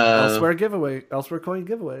elsewhere coin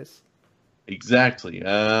giveaways. Exactly.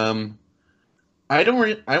 I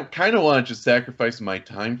kind of want to just sacrifice my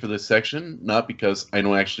time for this section, not because I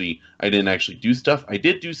didn't actually do stuff. I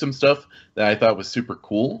did do some stuff that I thought was super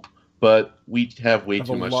cool, but we have way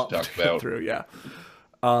too much to talk about. Yeah.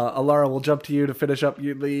 Alara, we'll jump to you to finish up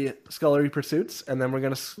the scholarly pursuits, and then we're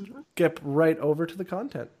going to skip right over to the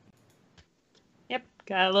content. Yep,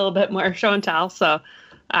 got a little bit more show and tell. So,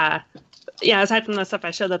 aside from the stuff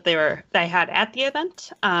I showed that I had at the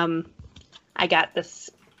event, I I got this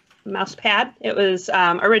mouse pad. It was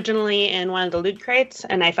originally in one of the loot crates,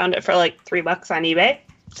 and I found it for like $3 on eBay.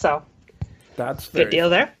 So That's good deal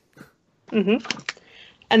there. And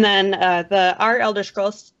then the Our Elder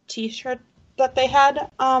Scrolls T-shirt that they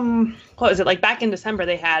had. What was it, like back in December?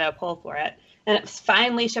 They had a poll for it, and it's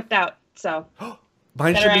finally shipped out. So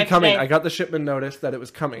mine should be coming. today. I got the shipment notice that it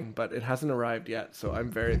was coming, but it hasn't arrived yet. So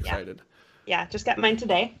I'm very excited. Yeah, just got mine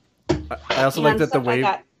today. I also like that stuff I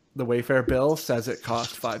got. the Wayfair bill says it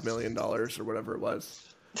cost $5 million or whatever it was.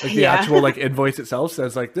 Like the Yeah. actual like invoice itself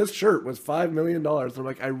says like this shirt was $5 million. I'm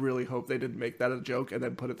like, I really hope they didn't make that a joke and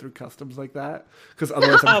then put it through customs like that, because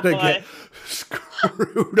otherwise I'm gonna get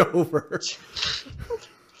screwed over.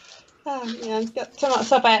 Yeah, it's got some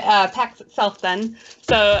stuff at PAX itself then.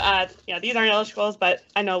 So, these aren't Elder Scrolls, but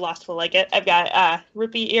I know Lost will like it. I've got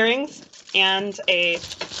rupee earrings and a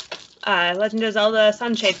Legend of Zelda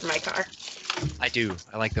sunshade for my car. I do.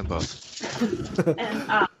 I like them both.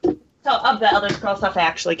 And so of the Elder Scrolls stuff I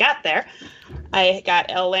actually got there, I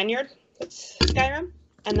got a lanyard, that's Skyrim,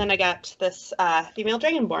 and then I got this female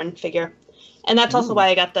Dragonborn figure. And that's also why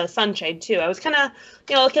I got the sunshade too. I was kind of,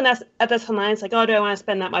 looking at this online. It's like, oh, do I want to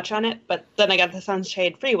spend that much on it? But then I got the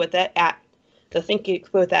sunshade free with it at the Think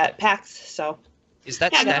Geek booth at PAX. So Is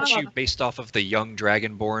that Yeah, statue based off of the young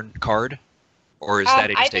Dragonborn card, or is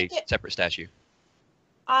that just a separate statue?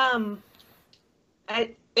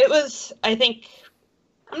 It was. I think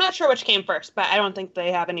I'm not sure which came first, but I don't think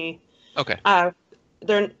they have any. Okay.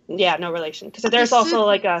 They're no relation, because there's also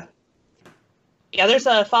like a. Yeah, there's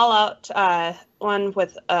a Fallout one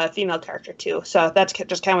with a female character too, so that's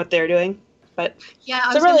just kind of what they're doing. But yeah,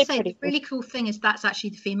 I was going to say the really cool thing is that's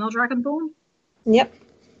actually the female Dragonborn. Yep.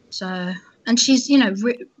 So, and she's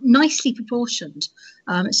nicely proportioned.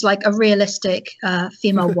 It's like a realistic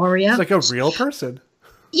female warrior. It's like a real person.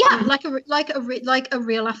 Yeah, like a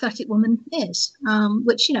real athletic woman is,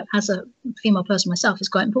 which as a female person myself is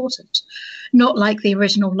quite important. Not like the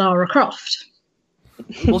original Lara Croft.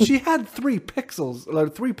 Well, she had 3 pixels, or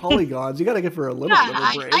 3 polygons. You got to give her a little bit of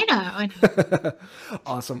a break. I know.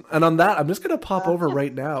 Awesome. And on that, I'm just going to pop over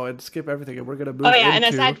right now and skip everything, and we're going to move. And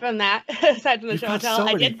aside from that, aside from the show and tell,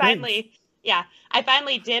 I did I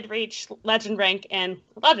finally did reach Legend rank in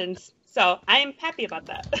Legends, so I'm happy about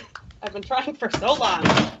that. I've been trying for so long.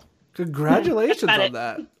 Congratulations on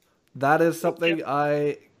that. That is something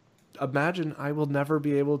I imagine I will never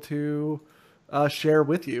be able to share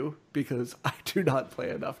with you, because I do not play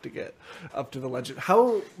enough to get up to the Legend.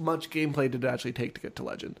 How much gameplay did it actually take to get to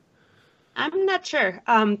Legend? I'm not sure.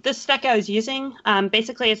 This spec I was using,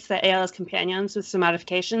 basically it's the ALS Companions with some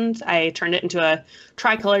modifications. I turned it into a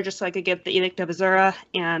tricolor just so I could get the Edict of Azura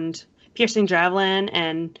and Piercing Javelin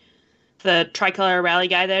and the tricolor rally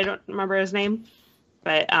guy that I don't remember his name.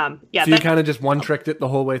 But so you kind of just one-tricked it the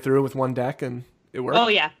whole way through with one deck and it worked? Oh,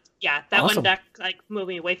 yeah. Yeah, that Awesome. one deck moved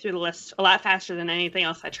me way through the list a lot faster than anything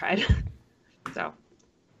else I tried. So,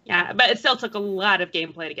 yeah, but it still took a lot of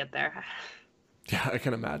gameplay to get there. Yeah, I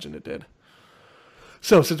can imagine it did.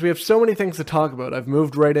 So, since we have so many things to talk about, I've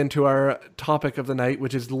moved right into our topic of the night,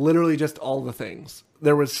 which is literally just all the things.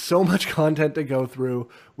 There was so much content to go through.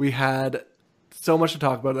 We had so much to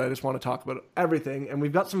talk about that I just want to talk about everything. And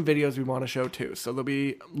we've got some videos we want to show too. So there'll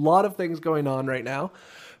be a lot of things going on right now.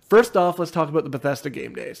 First off, let's talk about the Bethesda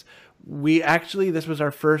Game Days. This was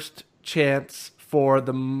our first chance for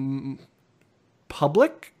the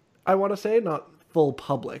public, I want to say, not full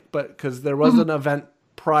public, but because there was an event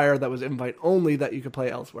prior that was invite only that you could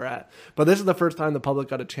play elsewhere at. But this is the first time the public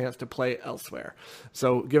got a chance to play elsewhere.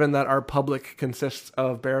 So given that our public consists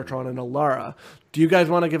of Baratron and Alara, do you guys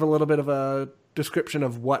want to give a little bit of a description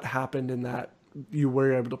of what happened in that you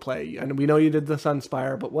were able to play? And we know you did the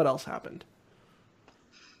Sunspire, but what else happened?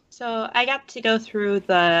 So I got to go through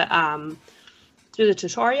the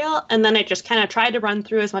tutorial, and then I just kind of tried to run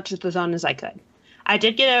through as much of the zone as I could. I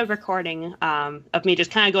did get a recording of me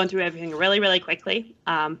just kind of going through everything really, really quickly.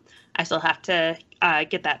 I still have to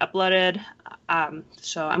get that uploaded,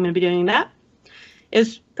 so I'm going to be doing that.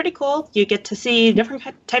 It's pretty cool. You get to see different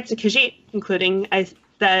types of Khajiit, including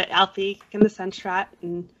the Alfie and the Sentrat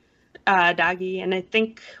and Doggy, and I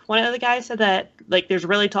think one of the guys said that there's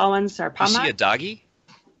really tall ones are Pama. You see a Doggy?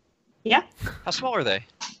 Yeah. How small are they?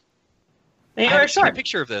 They I are haven't seen a short.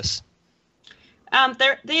 picture of this.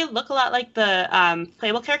 They look a lot like the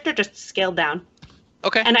playable character, just scaled down.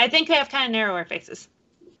 Okay. And I think they have kind of narrower faces.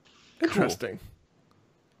 Interesting.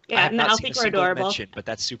 Yeah, I have and the not seen Alfie a were single adorable. mention, but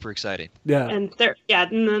that's super exciting. Yeah. And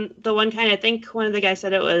and then the one kind, I think one of the guys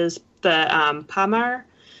said it was the Pamar.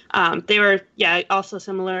 They were, also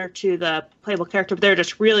similar to the playable character, but they were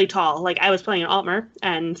just really tall. I was playing an Altmer,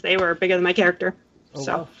 and they were bigger than my character. Oh,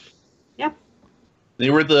 so, wow. yeah. They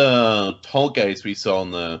were the tall guys we saw in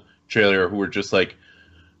the trailer who were just like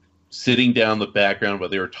sitting down the background, but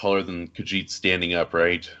they were taller than Khajiit standing up,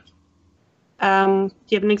 right? Do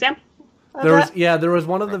you have an example? There was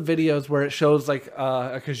one of the videos where it shows like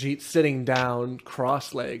a Khajiit sitting down,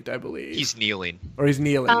 cross-legged, I believe. He's kneeling. Or he's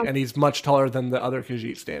kneeling, and he's much taller than the other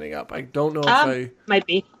Khajiit standing up. I don't know if Might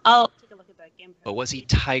be. I'll take a look at that game. But was he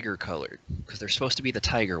tiger colored? Because they're supposed to be the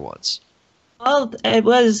tiger ones. Well, it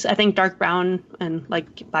was, I think, dark brown and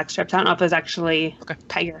like black stripes. I don't know if it was actually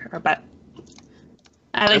tiger, but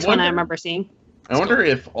at least one I remember seeing. I wonder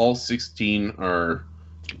if all 16 are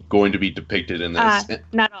going to be depicted in this.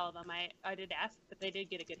 Not all of them. I did ask, but they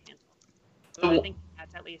did get a good handful. So I think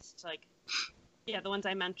that's at least like, the ones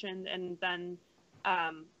I mentioned, and then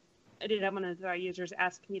I did have one of our users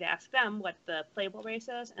ask me to ask them what the playable race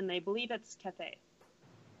is, and they believe it's Cathay.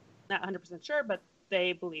 Not 100% sure, but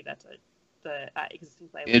they believe that's the existing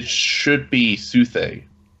playable race. Should be Suthe.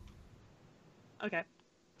 Okay.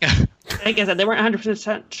 Like I said, they weren't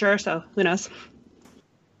 100% sure, so who knows?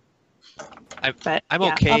 I'm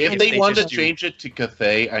okay if they want to change it to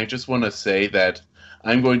Cathay. I just want to say that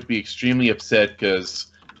I'm going to be extremely upset because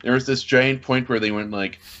there was this giant point where they went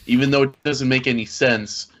like, even though it doesn't make any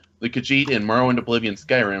sense, the Khajiit in Morrowind, Oblivion,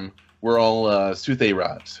 Skyrim were all Suthe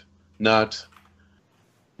Rot, not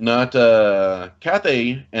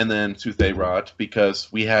Cathay and then Suthe Rot,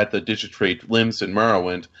 because we had the Digitrate limbs in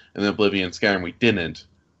Morrowind, and then Oblivion, Skyrim we didn't.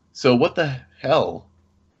 So what the hell?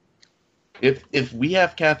 If we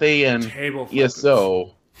have Cathay and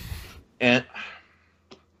ESO, and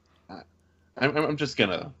I'm just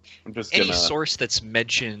gonna any source that's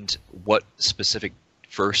mentioned what specific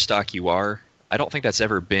first stock you are. I don't think that's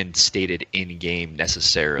ever been stated in game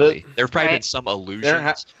necessarily. There have probably been some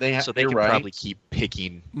allusions, so they can probably keep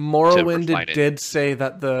picking. Morrowind did say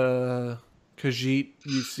that the Khajiit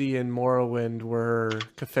you see in Morrowind were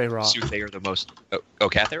Cathay Rot. Suthe are the most. Oh,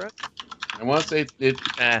 Cathay Rot? I want to say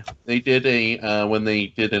they did when they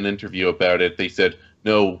did an interview about it, they said,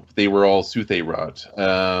 no, they were all Suthe Rot.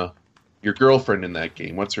 Your girlfriend in that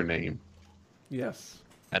game, what's her name? Yes.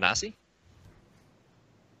 Anasi?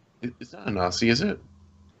 It's not Anasi, is it?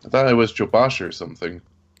 I thought it was Jobash or something.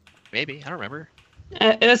 Maybe, I don't remember.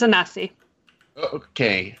 It was Anasi.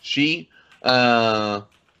 Okay,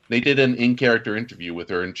 they did an in-character interview with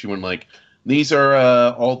her, and she went like, these are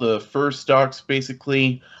all the first stocks,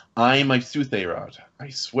 basically. I'm a Suthe Rot. I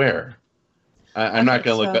swear. I'm not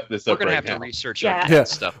going to look this up right now. We're going to have to research that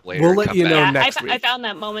stuff later. We'll let you know next week. I found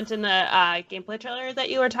that moment in the gameplay trailer that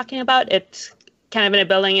you were talking about. It's kind of in a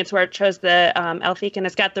building. It's where it shows the Elfique, and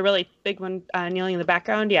it's got the really big one kneeling in the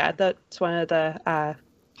background. Yeah, that's one of the...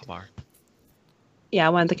 Hamar. Yeah,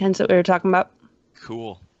 one of the kinds that we were talking about.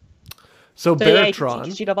 Cool. So Beartron... you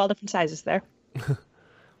can see of all different sizes there.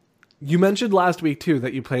 You mentioned last week, too,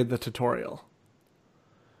 that you played the tutorial.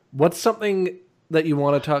 What's something that you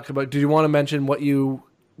want to talk about? Do you want to mention what you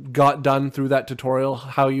got done through that tutorial,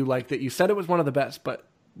 how you liked it? You said it was one of the best, but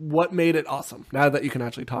what made it awesome, now that you can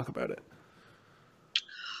actually talk about it?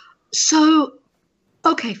 So,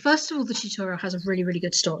 okay, first of all, the tutorial has a really, really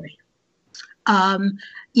good story.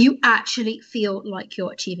 You actually feel like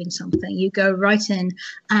you're achieving something. You go right in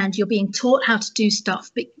and you're being taught how to do stuff,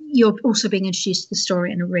 but you're also being introduced to the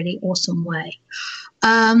story in a really awesome way.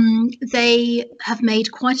 They have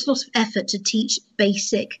made quite a lot of effort to teach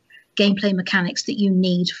basic gameplay mechanics that you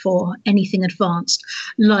need for anything advanced,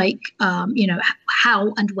 like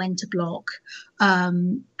how and when to block,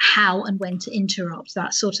 how and when to interrupt,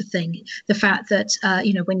 that sort of thing. The fact that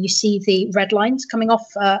when you see the red lines coming off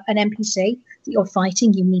an NPC that you're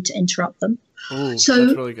fighting, you need to interrupt them. Ooh, so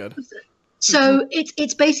that's really good. So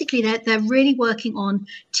it's basically they're really working on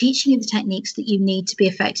teaching you the techniques that you need to be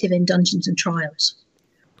effective in dungeons and trials.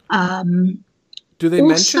 Do they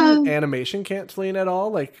mention animation canceling at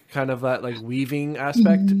all? Like kind of that like weaving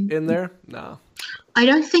aspect in there? No. I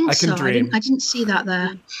don't think so. Dream. I didn't see that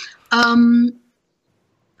there. I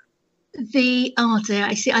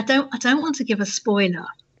don't want to give a spoiler,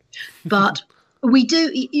 but we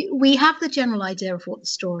have the general idea of what the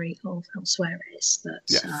story of Elsewhere is,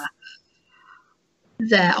 that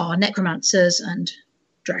there are necromancers and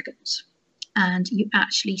dragons, and you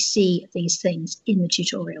actually see these things in the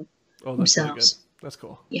tutorial themselves. Really good. That's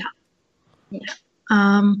cool. Yeah.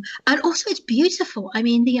 And also it's beautiful. I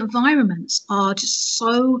mean, the environments are just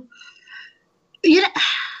so,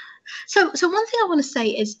 So one thing I want to say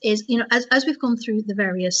is as we've gone through the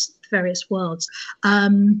various worlds,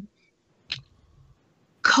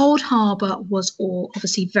 Cold Harbor was all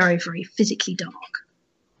obviously very, very physically dark.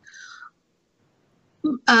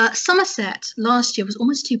 Somerset last year was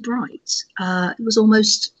almost too bright. It was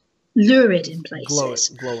almost lurid in places.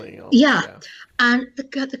 Glowing. Yeah. And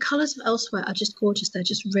the colours of Elsewhere are just gorgeous. They're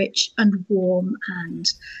just rich and warm, and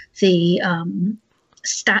the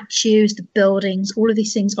statues, the buildings, all of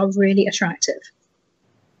these things are really attractive.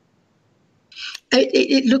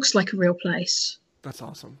 It looks like a real place. That's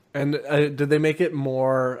awesome. And did they make it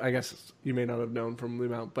more, I guess you may not have known from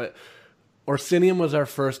Lumount, but Orsinium was our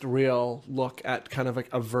first real look at kind of like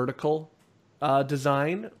a vertical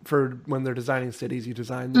design. For when they're designing cities, you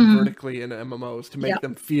design them vertically in MMOs to make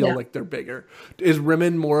them feel like they're bigger. Is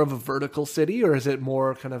Rimmen more of a vertical city, or is it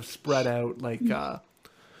more kind of spread out, like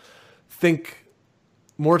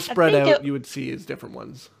more spread out you would see as different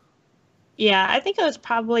ones? Yeah, I think it was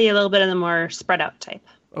probably a little bit of the more spread out type.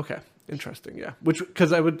 Okay, interesting. Yeah,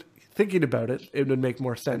 because I would thinking about it, it would make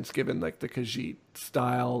more sense given like the Khajiit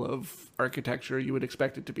style of architecture. You would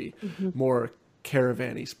expect it to be more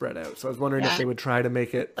caravan-y spread out. So I was wondering if they would try to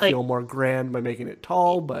make it feel more grand by making it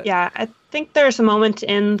tall. But yeah, I think there's a moment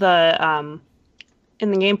in the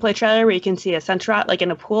gameplay trailer where you can see a Centrat like in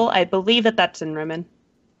a pool. I believe that's in Rimmen.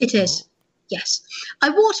 It is. Yes, I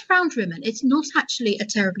walked around Rimmen. It's not actually a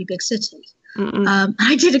terribly big city.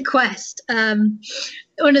 I did a quest,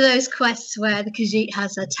 one of those quests where the Khajiit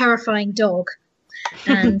has a terrifying dog,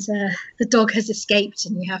 and the dog has escaped,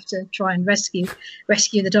 and you have to try and rescue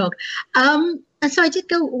the dog. And so I did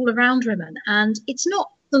go all around Rimmen, and it's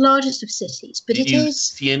not the largest of cities, but Did it you is.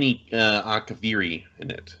 see any Akaviri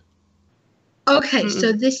in it? Okay,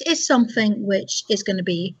 so this is something which is going to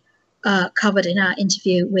be covered in our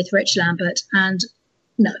interview with Rich Lambert, and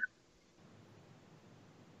no,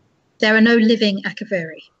 there are no living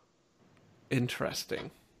Akaviri. Interesting.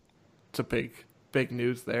 It's a big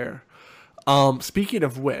news there. Speaking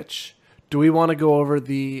of which, do we want to go over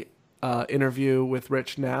the interview with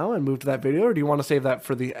Rich now and move to that video, or do you want to save that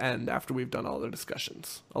for the end after we've done all the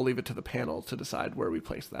discussions? I'll leave it to the panel to decide where we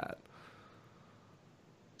place that.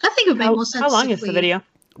 I think it would make more sense. How long is the video?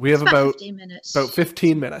 We have about 15 minutes. About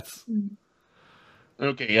 15 minutes.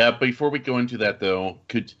 Okay, yeah. Before we go into that, though,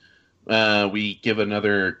 could we give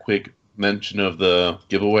another quick mention of the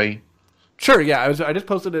giveaway? Sure, yeah. I just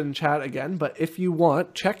posted it in chat again, but if you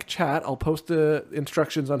want, check chat. I'll post the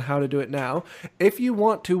instructions on how to do it now. If you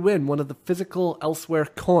want to win one of the physical Elsewhere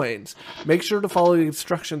coins, make sure to follow the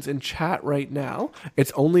instructions in chat right now.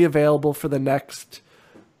 It's only available for the next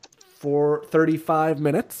 35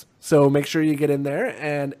 minutes. So make sure you get in there,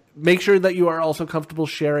 and make sure that you are also comfortable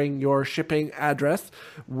sharing your shipping address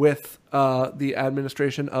with the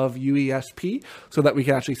administration of UESP so that we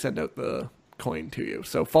can actually send out the coin to you.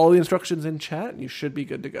 So follow the instructions in chat and you should be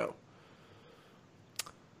good to go.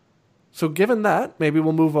 So given that, maybe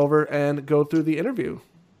we'll move over and go through the interview.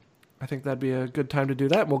 I think that'd be a good time to do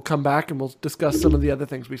that. We'll come back and we'll discuss some of the other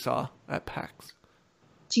things we saw at PAX.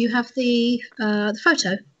 Do you have the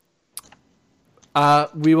photo?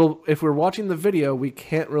 We will, if we're watching the video, we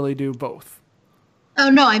can't really do both.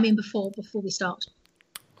 Oh no, I mean before we start.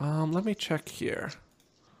 Let me check here.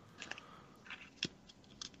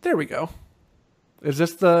 There we go. Is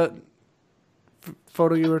this the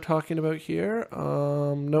photo you were talking about here?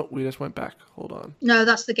 No, we just went back. Hold on. No,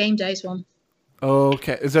 that's the game days one.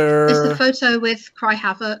 Okay, is there... It's the photo with Cry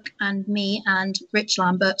Havoc and me and Rich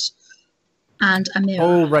Lambert and Amira.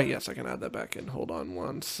 Oh, right, yes, I can add that back in. Hold on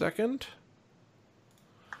one second.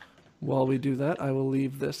 While we do that, I will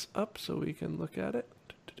leave this up so we can look at it.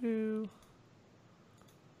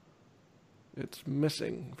 It's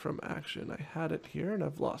missing from action. I had it here and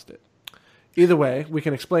I've lost it. Either way, we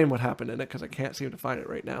can explain what happened in it because I can't seem to find it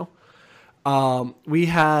right now. We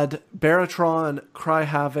had Baratron, Cry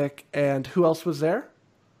Havoc, and who else was there?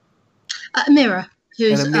 Amira,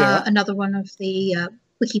 who's Amira. Another one of the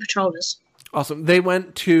Wiki Patrollers. Awesome. They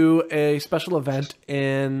went to a special event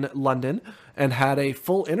in London and had a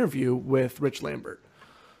full interview with Rich Lambert.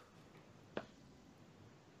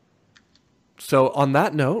 So on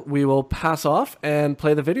that note, we will pass off and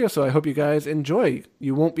play the video. So I hope you guys enjoy.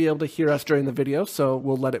 You won't be able to hear us during the video, so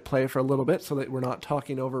we'll let it play for a little bit so that we're not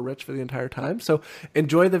talking over Rich for the entire time. So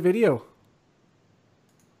enjoy the video.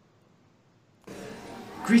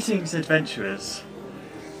 Greetings, adventurers.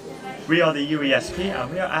 We are the UESP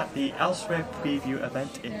and we are at the Elsewhere preview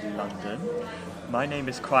event in London. My name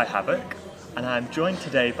is Cry Havoc and I'm joined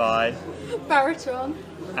today by Baratron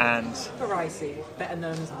and Parisi, better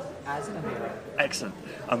known as Amira. Excellent.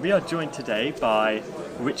 And we are joined today by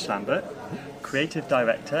Rich Lambert, Creative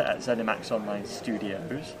Director at ZeniMax Online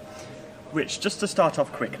Studios. Rich, just to start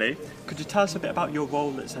off quickly, could you tell us a bit about your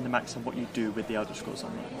role at ZeniMax and what you do with the Elder Scrolls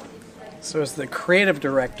Online? So as the creative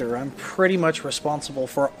director, I'm pretty much responsible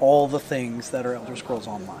for all the things that are Elder Scrolls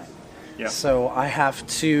Online. Yeah. So I have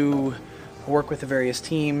to work with the various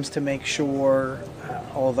teams to make sure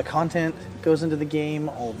all of the content goes into the game,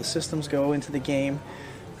 all of the systems go into the game,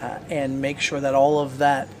 and make sure that all of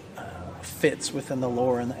that fits within the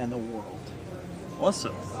lore and the world.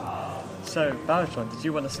 Awesome. So, Baritron, did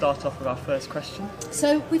you want to start off with our first question?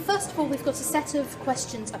 So, first of all, we've got a set of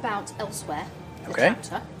questions about Elsewhere, the Okay.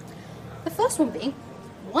 chapter. The first one being,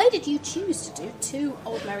 why did you choose to do 2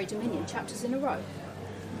 Old Merry Dominion chapters in a row?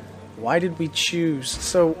 Why did we choose?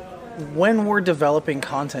 So, when we're developing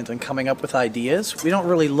content and coming up with ideas, we don't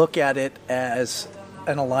really look at it as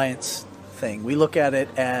an alliance thing. We look at it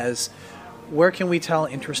as where can we tell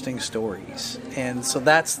interesting stories? And so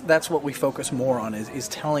that's what we focus more on is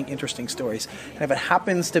telling interesting stories. And if it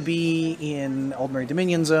happens to be in Old Merry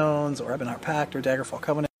Dominion zones or Ebonheart Pact or Daggerfall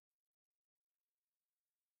Covenant,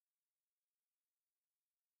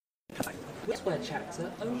 Elsewhere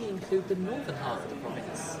chapter only include the northern half of the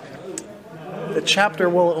province. the chapter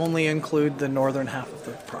will only include the northern half of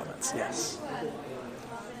the province, yes.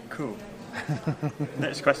 Cool.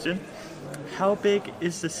 Next question. How big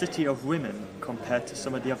is the city of Women compared to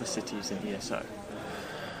some of the other cities in ESO?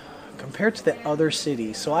 Compared to the other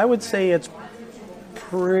cities, so I would say it's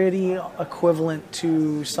pretty equivalent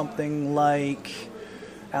to something like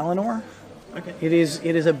Alinor. Okay. It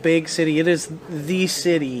is a big city. It is the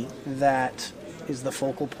city that is the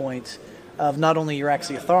focal point of not only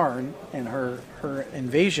Euraxia Tharn and her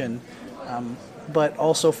invasion, but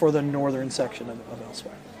also for the northern section of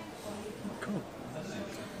Elsewhere. Cool.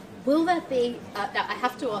 Will there be... now, I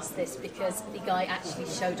have to ask this because the guy actually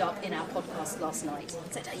showed up in our podcast last night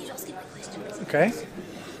and said, "Are you asking my questions?" Okay.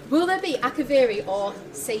 Will there be Akaviri or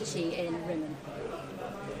Seichi in Rimmen?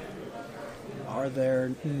 Are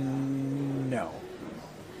there? No.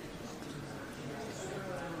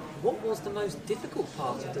 What was the most difficult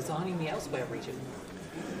part of designing the Elsewhere region?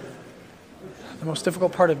 The most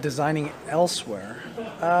difficult part of designing Elsewhere.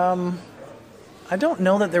 I don't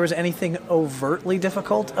know that there was anything overtly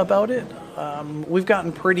difficult about it. We've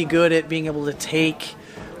gotten pretty good at being able to take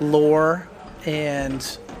lore and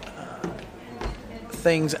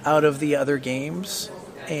things out of the other games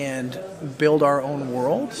and build our own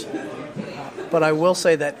world. But I will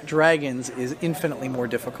say that Dragons is infinitely more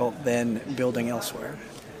difficult than building Elsewhere.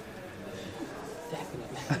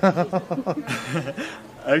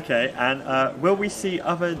 Okay, and will we see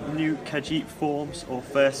other new Khajiit forms or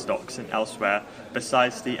fur stocks in Elsewhere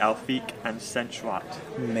besides the Alfiq and Sentrat?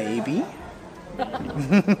 Maybe.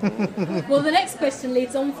 Well, the next question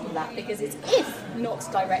leads on from that because it's if not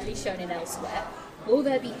directly shown in Elsewhere, will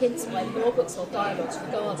there be hints by lore books or dialogues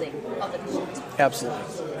regarding other Khajiit?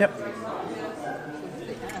 Absolutely. Yep.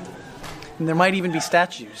 And there might even be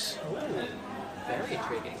statues. Very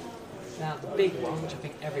intriguing. Now, the big one, which I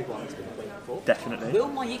think everyone's been waiting for. Definitely. Will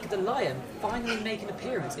Mayik the Lion finally make an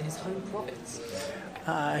appearance in his home province?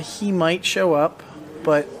 He might show up,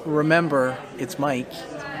 but remember, it's Mike,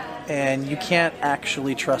 and you can't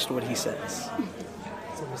actually trust what he says.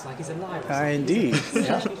 It's almost like he's a liar. Indeed.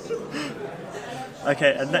 Yeah.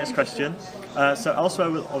 Okay, and next question. So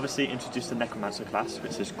Elsewhere will obviously introduce the Necromancer class,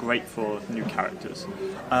 which is great for new characters.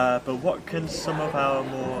 But what can some of our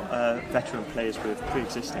more veteran players with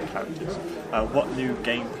pre-existing characters, what new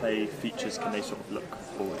gameplay features can they sort of look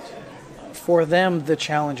forward to? For them, the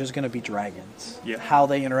challenge is going to be dragons. Yeah. How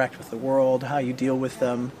they interact with the world, how you deal with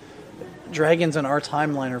them. Dragons in our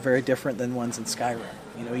timeline are very different than ones in Skyrim.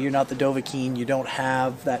 You know, you're not the Dovahkiin, you don't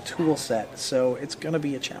have that tool set, so it's going to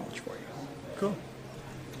be a challenge for you. Cool.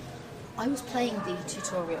 I was playing the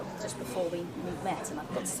tutorial just before we met, and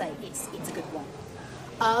I've got to say, it's a good one.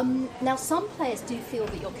 Now, some players do feel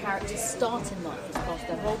that your characters start in life as part of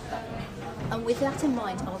their roleplay. And with that in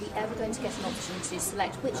mind, are we ever going to get an option to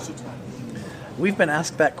select which tutorial? We've been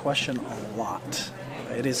asked that question a lot.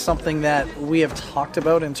 It is something that we have talked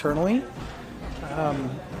about internally.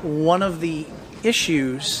 One of the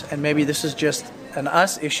issues, and maybe this is just an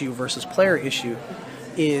us issue versus player issue,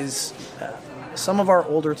 is some of our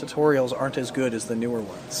older tutorials aren't as good as the newer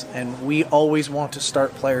ones, and we always want to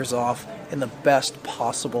start players off in the best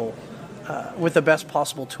possible, with the best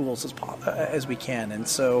possible tools as we can. And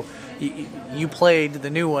so, you played the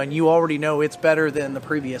new one, you already know it's better than the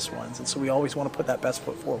previous ones, and so we always want to put that best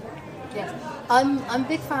foot forward. Yes, I'm a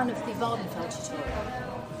big fan of the Vardenfell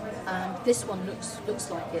tutorial, and this one looks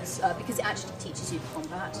like it's because it actually teaches you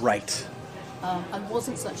combat. Right. I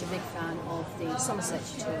wasn't such a big fan of the Somerset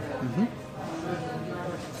tutorial. Mm-hmm.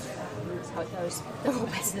 That's how it goes. They're all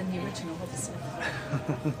better than the original, obviously.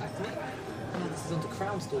 And this is on to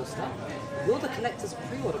Crown's doorstep. Will the collector's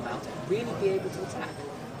pre-order mount really be able to attack?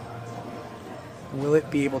 Will it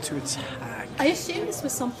be able to attack? I assume this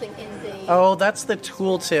was something in the... Oh, that's the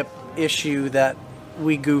tooltip issue that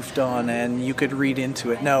we goofed on and you could read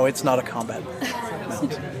into it. No, it's not a combat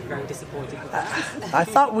mode. Very disappointed. I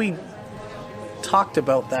thought we talked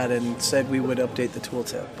about that and said we would update the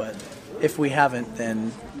tooltip, but if we haven't,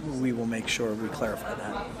 then we will make sure we clarify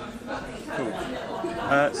that.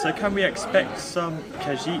 So can we expect some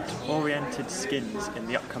Khajiit-oriented skins in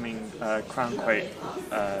the upcoming Crown Crate,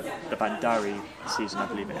 the Bandari season, I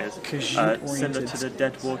believe it is, similar to the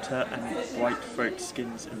Deadwater and Whitethroat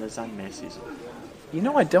skins in the Zanmir season? You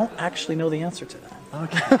know, I don't actually know the answer to that.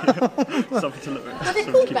 Okay. Something to look at. Well, they're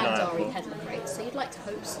called Bandari headland crates, so you'd like to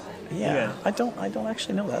hope so. Yeah, I don't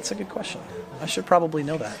actually know that. That's a good question. I should probably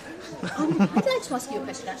know that. I'd like to ask you a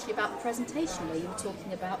question actually about the presentation where you were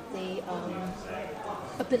talking about the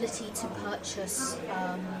ability to purchase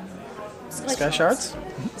Sky Shards?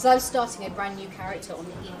 Because I was starting a brand new character on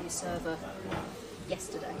the EU server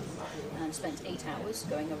yesterday and spent 8 hours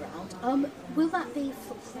going around. Will that be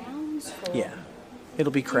for crowns? For Yeah,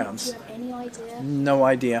 it'll be crowns. Do you have any idea? No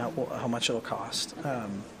idea how much it'll cost.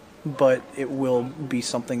 But it will be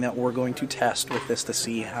something that we're going to test with this to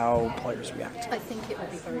see how players react. I think it will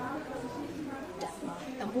be very cool.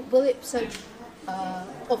 Definitely. And will it, so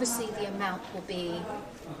obviously the amount will be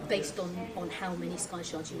based on how many Sky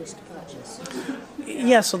Shards you wish to purchase.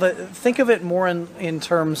 Yeah, so think of it more in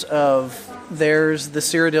terms of there's the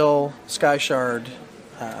Cyrodiil Sky Shard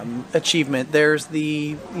achievement, there's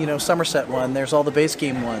the Somerset one, there's all the base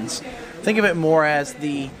game ones. Think of it more as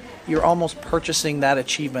you're almost purchasing that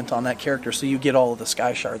achievement on that character, so you get all of the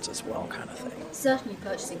Sky Shards as well, kind of thing. Certainly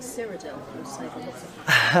purchasing Cyrodiil will save a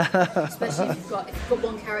lot of especially if you've got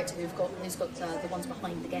one character who's got the ones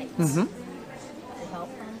behind the gates. Mm-hmm. That will help.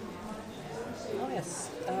 Oh yes.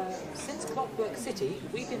 Since Clockwork City,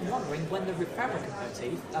 we've been wondering when the Fabrica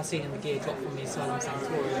motif, as seen in the gear drop from the Asylum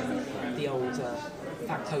Sanatorium, the old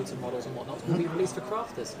factotum models and whatnot, will be released for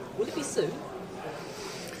crafters. Will it be soon?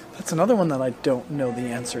 That's another one that I don't know the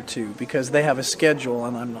answer to, because they have a schedule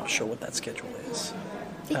and I'm not sure what that schedule is.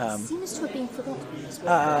 It seems to have been forgotten as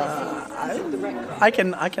well. I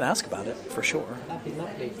can ask about it for sure. That'd be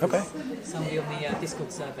lovely. Okay. Somebody on the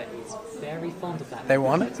Discord server is very fond of that. They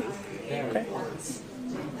want it? Very Okay. fond.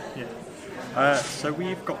 Yeah. So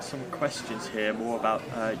we've got some questions here more about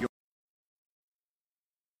your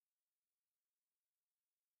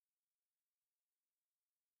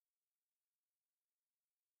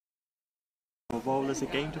role as a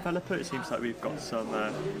game developer. It seems like we've got some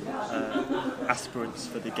aspirants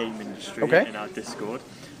for the game industry in our Discord.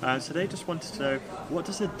 So they just wanted to know, what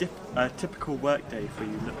does a typical workday for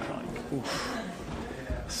you look like? Oof.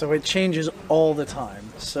 So it changes all the time.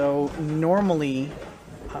 So normally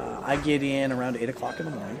I get in around 8 o'clock in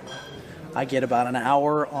the morning. I get about an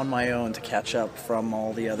hour on my own to catch up from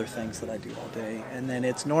all the other things that I do all day. And then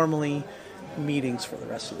it's normally meetings for the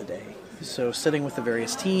rest of the day. So sitting with the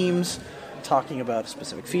various teams, talking about a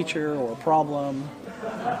specific feature or a problem,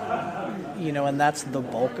 and that's the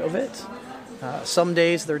bulk of it. Some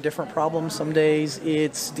days there are different problems. Some days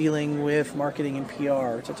it's dealing with marketing and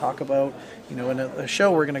PR to talk about, in a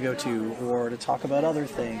show we're going to go to, or to talk about other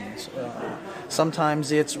things.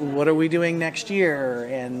 Sometimes it's what are we doing next year,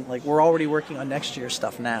 and we're already working on next year's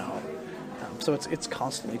stuff now. So it's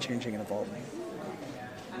constantly changing and evolving.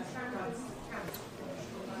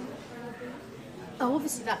 Oh,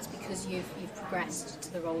 obviously that's because you've progressed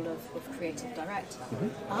to the role of creative director.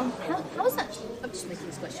 Mm-hmm. How has that? I'm just making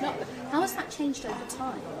this question up, but how has that changed over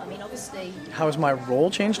time? I mean, obviously. How has my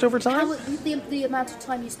role changed over time? The amount of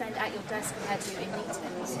time you spend at your desk compared to in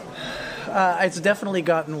meetings. It's definitely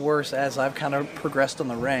gotten worse as I've kind of progressed on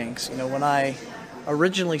the ranks. When I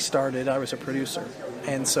originally started, I was a producer,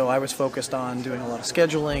 and so I was focused on doing a lot of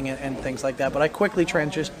scheduling and things like that. But I quickly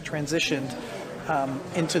transitioned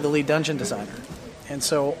into the lead dungeon designer. And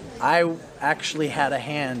so I actually had a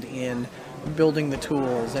hand in building the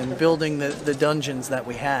tools and building the dungeons that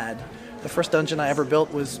we had. The first dungeon I ever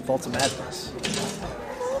built was Vaults of Madness.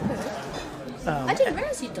 I didn't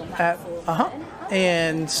realize you'd done that before.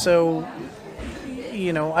 And so,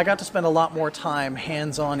 I got to spend a lot more time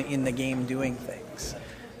hands-on in the game doing things.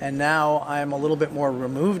 And now I'm a little bit more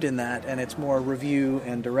removed in that, and it's more review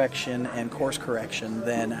and direction and course correction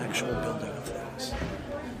than actual building of things.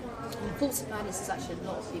 Vaults of Madness is actually a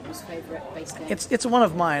lot of people's favourite base game. It's one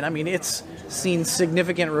of mine. I mean, it's seen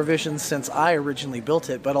significant revisions since I originally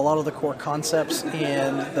built it, but a lot of the core concepts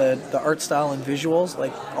and the art style and visuals,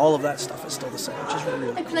 all of that stuff is still the same, which is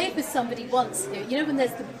really cool. I played with somebody once who, when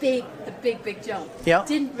there's the big jump,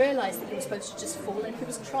 didn't realise that he was supposed to just fall in. He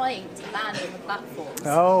was trying to land on the platforms.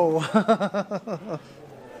 Oh.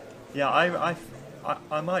 Yeah,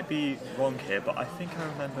 I might be wrong here, but I think I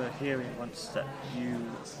remember hearing once that you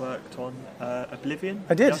worked on Oblivion.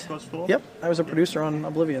 I did. Elder Scrolls 4. Yep, I was a producer on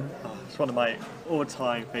Oblivion. Oh, it's one of my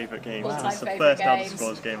all-time favourite games. All-time It's the favourite first Elder games.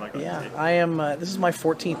 Scrolls game I got Yeah, into. I am. This is my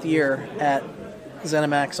 14th year at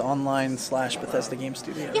ZeniMax Online / Bethesda Game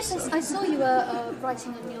Studios. Yes, so- I saw you were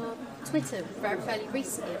writing on your Twitter fairly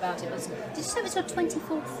recently about it. Did you say it was your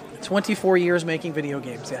 24th? 24 years making video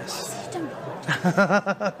games. Yes. You don't.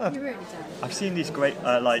 You really don't. I've seen these great,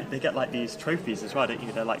 they get like these trophies as well, don't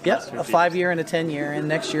you? They're like Yep, class a trophies. 5-year and a 10-year, and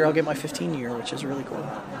next year I'll get my 15-year, which is really cool.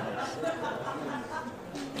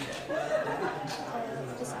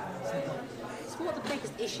 So what are the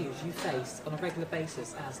biggest issues you face on a regular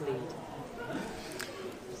basis as lead?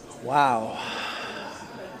 Wow.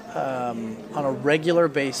 On a regular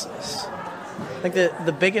basis, I think that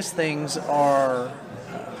the biggest things are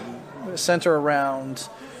center around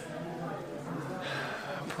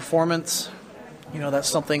performance. You know, that's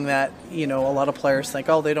something that, you know, a lot of players think,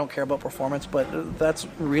 oh, they don't care about performance, but that's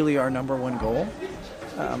really our number one goal,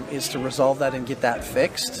 is to resolve that and get that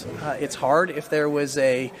fixed. It's hard. If there was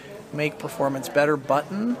a make performance better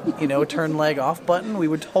button, you know, turn lag off button, we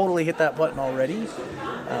would totally hit that button already.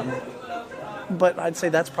 But I'd say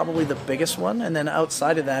that's probably the biggest one. And then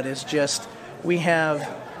outside of that is just we have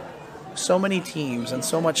so many teams and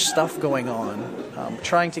so much stuff going on.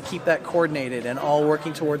 Trying to keep that coordinated and all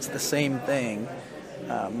working towards the same thing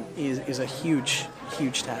is a huge,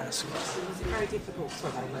 huge task. Is it very difficult?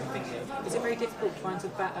 Sorry, I don't think here. Is it very difficult trying to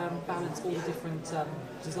balance all the different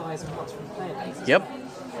desires and wants from the player base? Yep.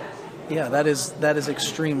 Yeah, that is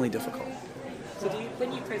extremely difficult. So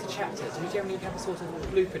when you create a chapter, do you generally have a sort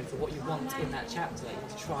of blueprint for what you want in that chapter? You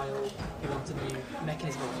want a trial, you want a new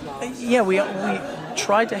mechanism of class? Yeah, we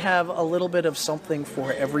tried to have a little bit of something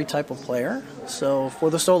for every type of player. So for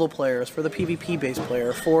the solo players, for the PvP-based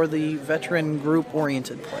player, for the veteran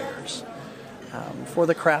group-oriented players, for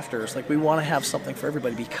the crafters, like we want to have something for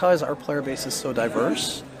everybody because our player base is so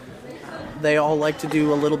diverse. They all like to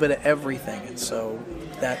do a little bit of everything, and so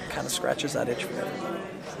that kind of scratches that itch for everybody.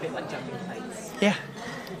 It's a bit like jumping plates. Yeah.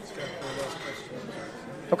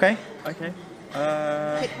 Okay. Okay.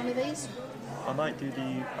 Pick one of these. I might do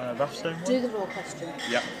the Rathstone one. Do the raw question.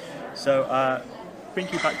 Yeah. So,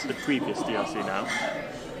 thinking back to the previous DLC now,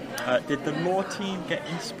 did the lore team get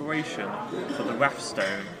inspiration for the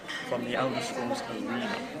Rathstone from the Elder Scrolls Arena?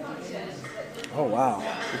 Oh, wow.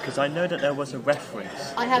 Because I know that there was a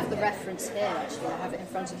reference. I have the reference here, actually. I have it in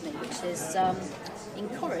front of me, which is in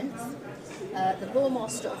Corinth. The lore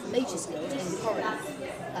master of the Mages Guild in Corinth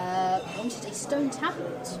wanted a stone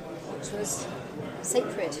tablet, which was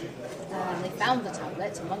sacred. They found the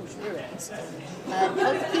tablet amongst ruins. Held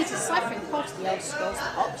the key to deciphering part of the Elder Scrolls.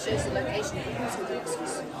 The box shows the location of the Brutal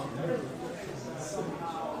Galaxies.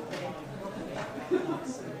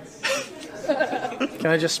 Can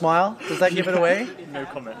I just smile? Does that give it away? No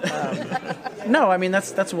comment. No, I mean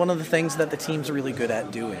that's one of the things that the team's really good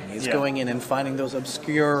at doing is going in and finding those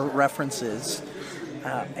obscure references,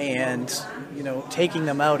 and you know taking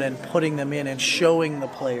them out and putting them in and showing the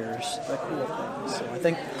players the cool things. So I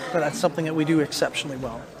think that's something that we do exceptionally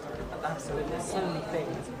well. Absolutely. There's so many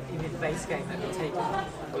things in the base game that were taken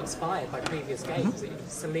or inspired by previous games.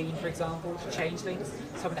 Selene, for example, Changelings,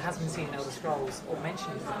 something that hasn't been seen in Elder Scrolls or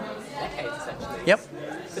mentioned for decades, essentially. Yep.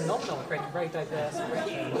 It's phenomenal, creating very diverse,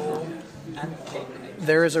 rich lore and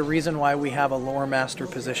There is a reason why we have a lore master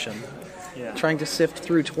position. Yeah. Trying to sift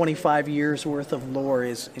through 25 years worth of lore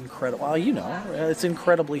is incredible. Well, you know, it's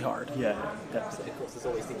incredibly hard. Yeah. So of course, there's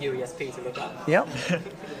always the UESP to look up. Yep.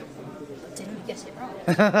 Didn't you get it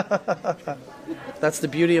wrong? That's the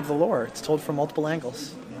beauty of the lore. It's told from multiple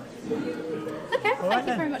angles. Okay, thank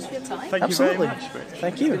you very much for your time. Thank Absolutely. you very much, Rich.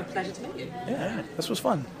 Thank It's you. been a pleasure to meet you. Yeah, this was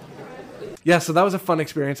fun. Yeah, so that was a fun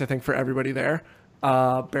experience, I think, for everybody there.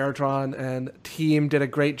 Baratron and team did a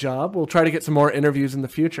great job. We'll try to get some more interviews in the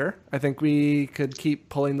future. I think we could keep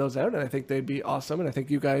pulling those out, and I think they'd be awesome. And I think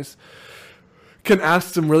you guys can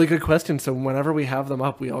ask some really good questions. So whenever we have them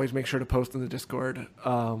up, we always make sure to post in the Discord.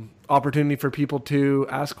 Opportunity for people to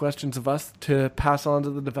ask questions of us to pass on to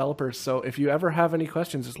the developers. So if you ever have any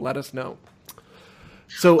questions, just let us know.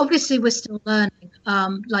 So Obviously, we're still learning.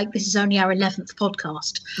 Like this is only our 11th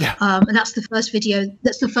podcast, Yeah. and that's the first video.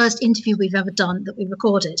 That's the first interview we've ever done that we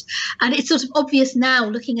recorded, and it's sort of obvious now,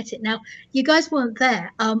 looking at it now. You guys weren't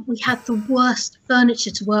there. We had the worst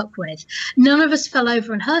furniture to work with. None of us fell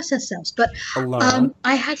over and hurt ourselves, but Alone.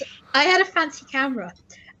 I had a fancy camera,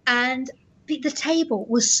 and the table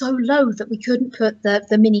was so low that we couldn't put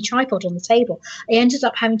the mini tripod on the table. I ended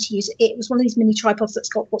up having to use it. Was one of these mini tripods that's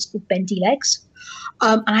got what's called bendy legs.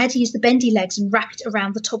 And I had to use the bendy legs and wrap it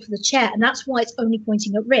around the top of the chair. And that's why it's only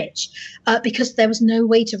pointing at Rich, because there was no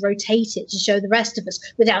way to rotate it to show the rest of us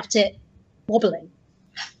without it wobbling.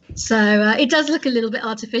 So it does look a little bit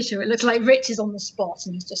artificial. It looks like Rich is on the spot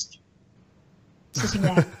and he's just sitting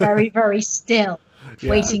there very, very still,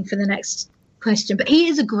 waiting for the next question. But he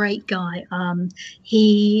is a great guy.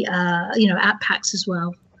 He at PAX as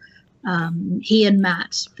well. He and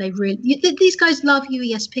Matt, these guys love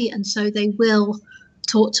UESP, and so they will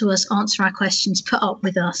talk to us, answer our questions, put up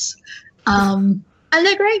with us, and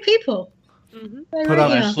they're great people. Put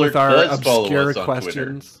up with our obscure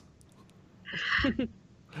questions.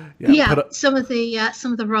 Some of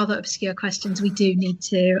the rather obscure questions we do need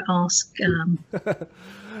to ask.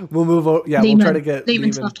 We'll move over. Yeah, we'll try to get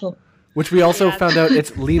Lehman Tuttle, which we also found out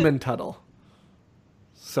it's Lehman Tuttle.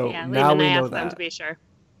 So now we know them that. To be sure.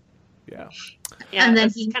 Yeah. Yeah, and then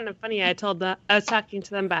it's kind of funny. I was talking to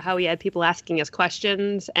them about how we had people asking us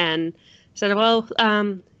questions, and said, "Well,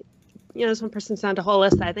 this one person sent a whole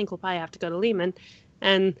list. I think we'll probably have to go to Lehman."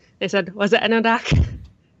 And they said, "Was it Enodoc?"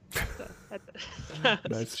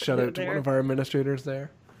 Nice shout out to one of our administrators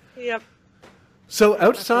there. Yep. So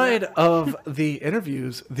outside of the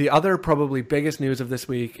interviews, the other probably biggest news of this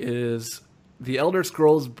week is The Elder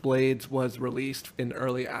Scrolls Blades was released in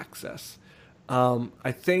early access.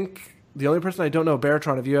 I think the only person I don't know,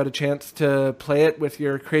 Baratron, have you had a chance to play it with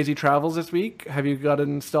your crazy travels this week? Have you got it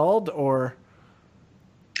installed, or?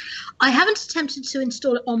 I haven't attempted to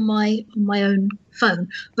install it on my own phone,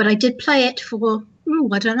 but I did play it for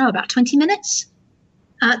I don't know, about 20 minutes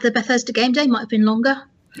at the Bethesda Game Day. Might have been longer.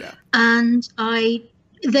 Yeah. And they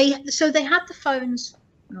had the phones.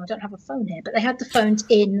 No, I don't have a phone here, but they had the phones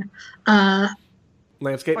in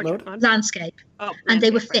landscape mode. Landscape, and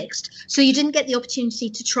they were fixed, so you didn't get the opportunity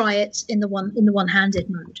to try it in the one-handed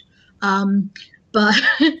mode. But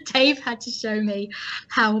Dave had to show me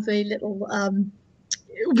how the little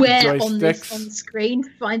where on the screen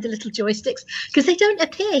find the little joysticks, because they don't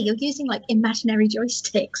appear. You're using like imaginary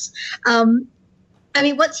joysticks. I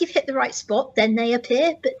mean, once you've hit the right spot, then they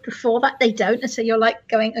appear, but before that they don't. And so you're like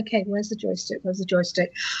going, okay, where's the joystick? Where's the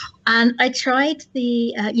joystick? And I tried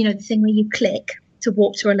the the thing where you click to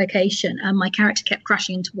walk to a location, and my character kept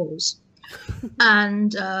crashing into walls.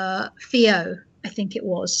 And Theo, I think it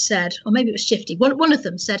was, said, or maybe it was Shifty, one of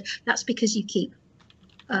them said, that's because you keep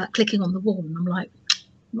clicking on the wall. And I'm like,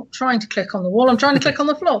 I'm not trying to click on the wall, I'm trying to click on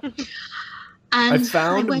the floor. And I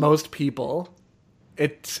found most people,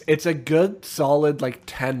 it's a good solid like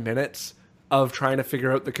 10 minutes of trying to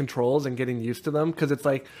figure out the controls and getting used to them, because it's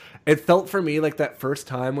like, it felt for me like that first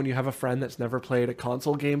time when you have a friend that's never played a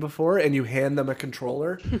console game before and you hand them a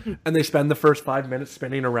controller and they spend the first 5 minutes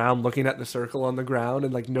spinning around looking at the circle on the ground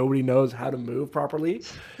and like nobody knows how to move properly.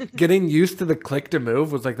 Getting used to the click to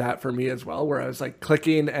move was like that for me as well, where I was like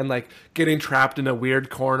clicking and like getting trapped in a weird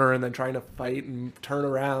corner and then trying to fight and turn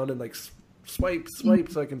around and like swipe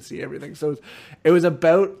so I can see everything. So it was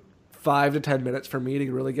about 5 to 10 minutes for me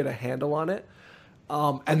to really get a handle on it.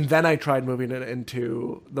 And then I tried moving it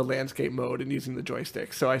into the landscape mode and using the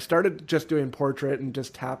joystick. So I started just doing portrait and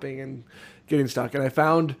just tapping and getting stuck. And I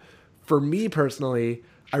found, for me personally,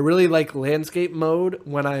 I really like landscape mode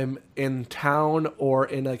when I'm in town or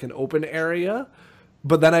in like an open area.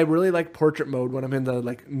 But then I really like portrait mode when I'm in the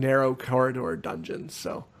like narrow corridor dungeons.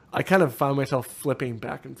 So I kind of found myself flipping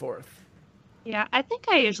back and forth. Yeah, I think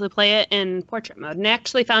I usually play it in portrait mode. And I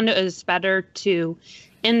actually found it was better to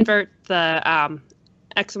invert the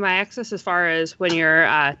X and Y axis as far as when you're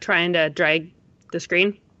trying to drag the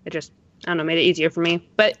screen. It just, I don't know, made it easier for me.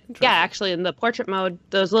 But yeah, actually in the portrait mode,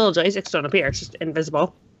 those little joysticks don't appear. It's just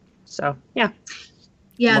invisible. So, yeah.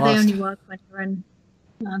 Yeah, Lost. They only work when you're in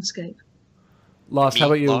landscape. Lost, how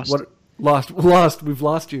about you? Lost, we've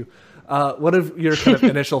lost you. What have your kind of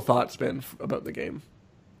initial thoughts been about the game?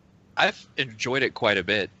 I've enjoyed it quite a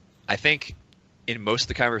bit. I think in most of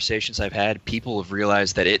the conversations I've had, people have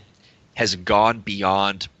realized that it has gone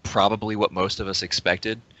beyond probably what most of us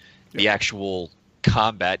expected. The actual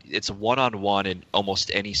combat, it's a one-on-one in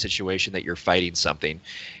almost any situation that you're fighting something.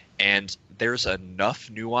 And there's enough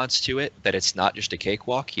nuance to it that it's not just a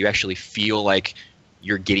cakewalk. You actually feel like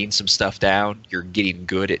you're getting some stuff down. You're getting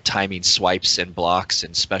good at timing swipes and blocks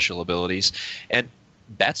and special abilities. And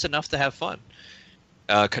that's enough to have fun.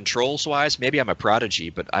 Controls-wise, maybe I'm a prodigy,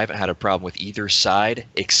 but I haven't had a problem with either side,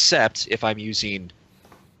 except if I'm using,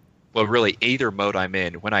 well, really either mode I'm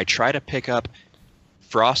in. When I try to pick up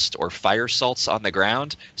frost or fire salts on the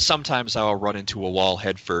ground, sometimes I'll run into a wall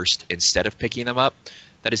head first instead of picking them up.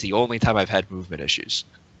 That is the only time I've had movement issues.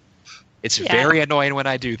 It's very annoying when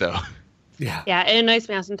I do, though. Yeah. Yeah, it annoys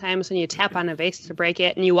me sometimes when you tap on a vase to break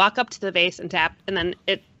it, and you walk up to the vase and tap, and then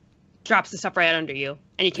it drops the stuff right under you,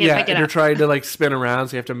 and you can't pick it and up. you're trying to like spin around,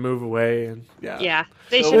 so you have to move away, and Yeah,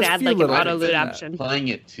 they So should there's add few like an little auto things loot in that. option. Playing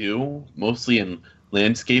it too, mostly in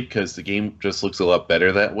landscape, because the game just looks a lot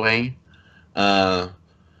better that way. The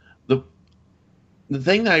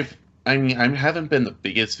thing that I haven't been the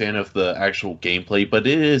biggest fan of the actual gameplay, but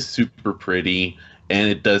it is super pretty and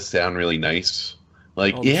it does sound really nice.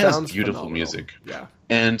 Like Oh, it the has sound's beautiful phenomenal. music, Yeah.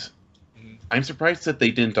 and I'm surprised that they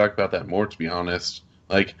didn't talk about that more. To be honest,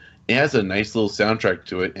 like it has a nice little soundtrack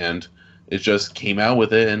to it, and it just came out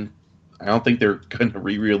with it, and I don't think they're going to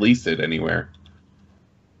re-release it anywhere.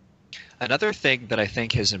 Another thing that I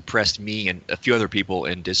think has impressed me and a few other people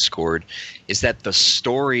in Discord is that the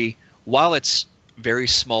story, while it's very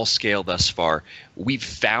small scale thus far, we've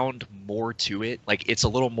found more to it. Like, it's a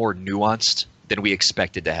little more nuanced than we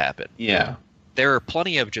expected to happen. Yeah. There are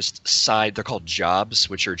plenty of just they're called jobs,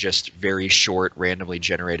 which are just very short, randomly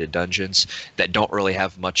generated dungeons that don't really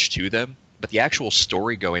have much to them. But the actual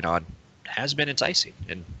story going on has been enticing,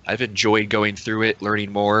 and I've enjoyed going through it,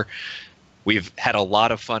 learning more. We've had a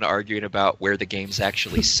lot of fun arguing about where the game's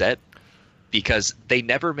actually set, because they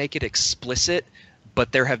never make it explicit,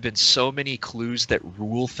 but there have been so many clues that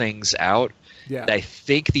rule things out Yeah. that I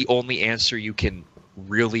think the only answer you can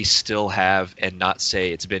really still have and not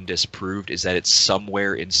say it's been disproved is that it's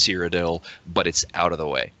somewhere in Cyrodiil, but it's out of the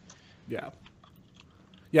way. Yeah.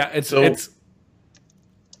 Yeah, So-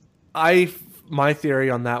 my theory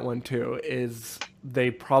on that one too is they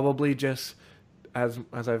probably just, as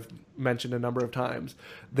I've mentioned a number of times,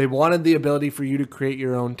 they wanted the ability for you to create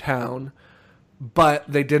your own town, but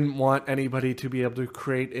they didn't want anybody to be able to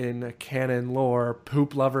create in a canon lore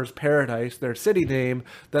Poop Lovers Paradise, their city name,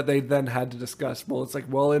 that they then had to discuss. Well, it's like,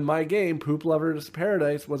 well, in my game, Poop Lovers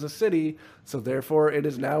Paradise was a city, so therefore it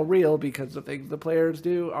is now real because the things the players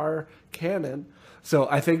do are canon. So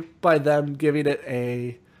I think by them giving it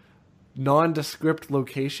a nondescript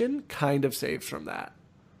location kind of saves from that.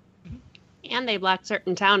 And they block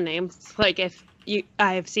certain town names. Like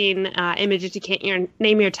I've seen images, you can't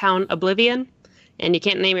name your town Oblivion, and you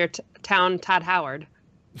can't name your town Todd Howard.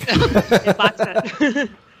 It blocks it.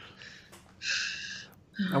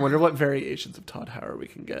 I wonder what variations of Todd Howard we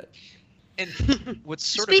can get. And what's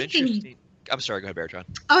sort of Speaking- interesting... I'm sorry, go ahead, Bertrand.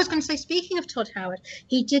 I was going to say, speaking of Todd Howard,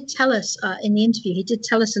 he did tell us in the interview, he did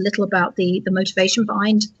tell us a little about the motivation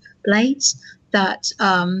behind Blades, that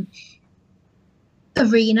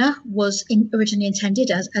Arena was originally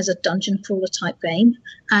intended as a dungeon crawler type game,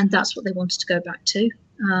 and that's what they wanted to go back to.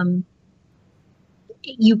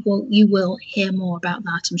 You will hear more about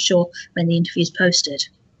that, I'm sure, when the interview is posted.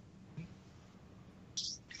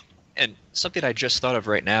 And something I just thought of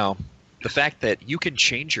right now, the fact that you can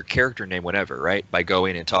change your character name whenever, right? By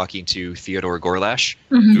going and talking to Theodore Gorlash.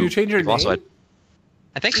 Mhm. Can you change your You've also name? had-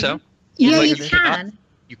 I think so. Yeah, But you you can.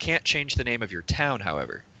 You can't change the name of your town,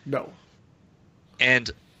 however. No. And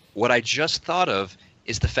what I just thought of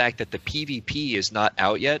is the fact that the PvP is not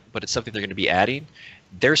out yet, but it's something they're going to be adding.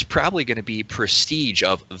 There's probably going to be prestige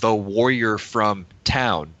of the warrior from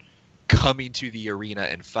town coming to the arena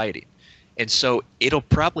and fighting. And so it'll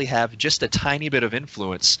probably have just a tiny bit of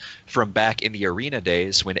influence from back in the arena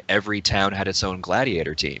days when every town had its own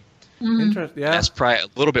gladiator team. Mm. Interesting. Yeah. That's probably a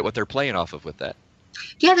little bit what they're playing off of with that.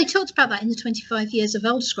 Yeah, they talked about that in the 25 years of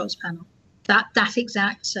Elder Scrolls panel. That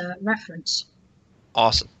exact reference.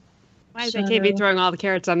 Awesome. Why is So- AKB throwing all the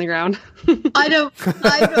carrots on the ground? I'm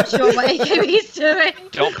not sure what AKB's doing.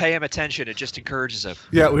 Don't pay him attention. It just encourages him.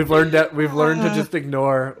 Yeah, we've learned to just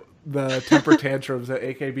ignore the temper tantrums that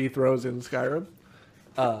AKB throws in Skyrim.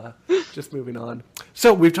 Just moving on.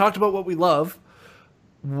 So we've talked about what we love.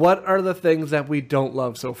 What are the things that we don't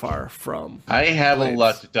love so far from? I have Blades? a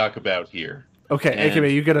lot to talk about here. Okay, And-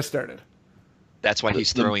 AKB, you get us started. That's why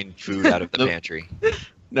he's The- throwing food out of the the- pantry.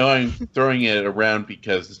 No, I'm throwing it around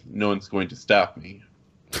because no one's going to stop me.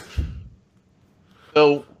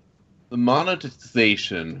 So, the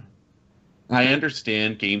monetization, I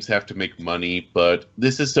understand games have to make money, but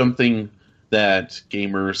this is something that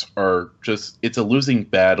gamers are just, it's a losing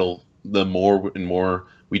battle the more and more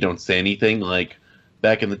we don't say anything. Like,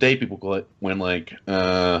 back in the day, people went like,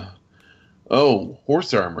 oh,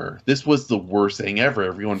 horse armor. This was the worst thing ever.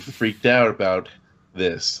 Everyone freaked out about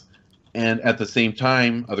this. And at the same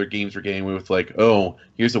time, other games were getting away with like, oh,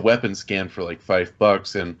 here's a weapon scan for like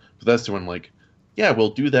 $5, and Bethesda went like, yeah, we'll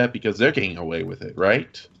do that because they're getting away with it,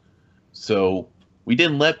 right? So we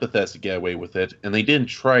didn't let Bethesda get away with it, and they didn't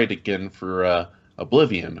try it again for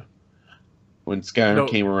Oblivion. When Skyrim No.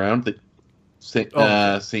 came around,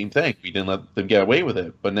 same thing. We didn't let them get away with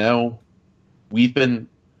it. But now we've been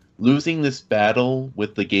losing this battle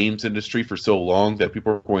with the games industry for so long that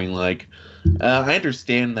people are going like, I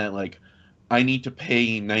understand that like I need to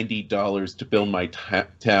pay $90 to build my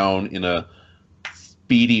town in a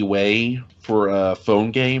speedy way for a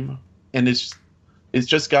phone game, and it's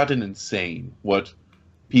just gotten insane what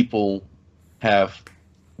people have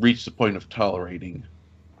reached the point of tolerating.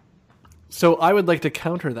 So I would like to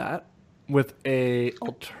counter that with a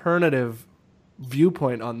alternative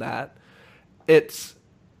viewpoint on that.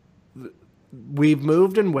 We've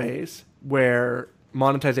moved in ways where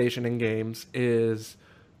monetization in games is,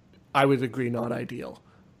 I would agree, not ideal.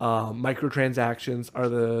 Microtransactions are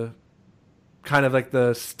the kind of like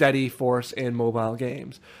the steady force in mobile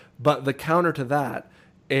games. But the counter to that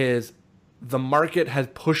is the market has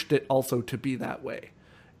pushed it also to be that way.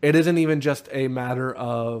 It isn't even just a matter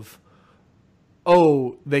of,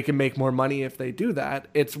 oh, they can make more money if they do that.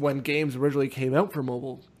 It's when games originally came out for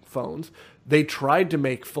mobile phones, they tried to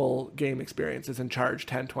make full game experiences and charge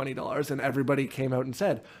 $10, $20, and everybody came out and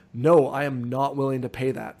said, no, I am not willing to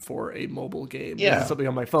pay that for a mobile game. Yeah. This is something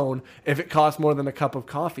on my phone. If it costs more than a cup of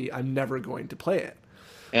coffee, I'm never going to play it.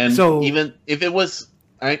 And so, even if it was,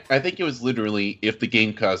 I think it was literally, if the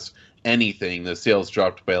game cost anything, the sales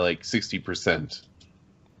dropped by like 60%.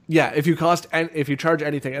 Yeah, if you charge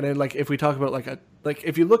anything, and then like if we talk about like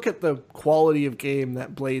if you look at the quality of game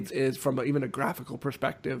that Blades is from even a graphical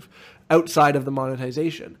perspective, outside of the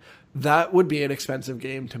monetization, that would be an expensive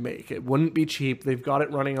game to make. It wouldn't be cheap. They've got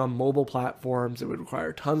it running on mobile platforms. It would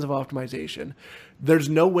require tons of optimization. There's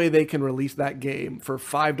no way they can release that game for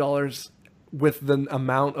 $5 with the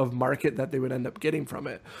amount of market that they would end up getting from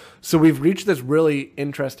it. So we've reached this really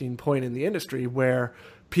interesting point in the industry where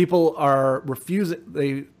people are refusing.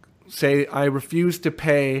 They say, I refuse to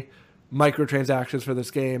pay microtransactions for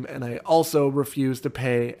this game, and I also refuse to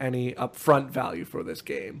pay any upfront value for this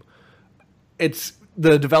game. It's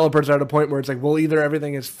the developers are at a point where it's like, well, either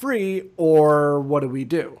everything is free or what do we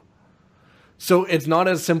do? So it's not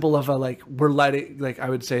as simple of a like, we're letting, like I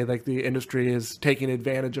would say like the industry is taking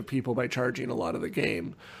advantage of people by charging a lot of the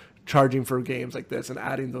game, charging for games like this and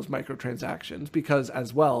adding those microtransactions, because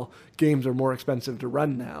as well, games are more expensive to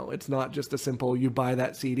run now. It's not just a simple, you buy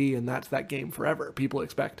that CD and that's that game forever. People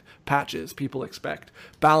expect patches, people expect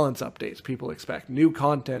balance updates, people expect new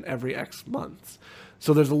content every X months.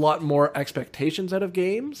 So there's a lot more expectations out of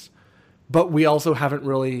games, but we also haven't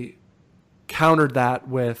really countered that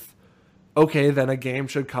with, okay, then a game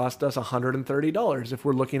should cost us $130 if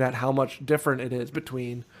we're looking at how much different it is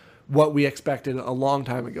between what we expected a long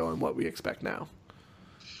time ago and what we expect now.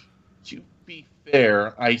 To be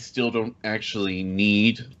fair, I still don't actually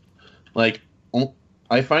need, like,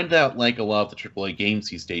 I find that like a lot of the AAA games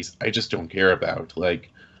these days, I just don't care about. Like,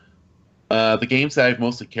 the games that I've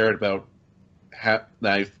mostly cared about that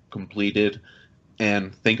I've completed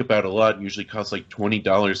and think about a lot usually cost like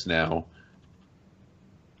 $20 now.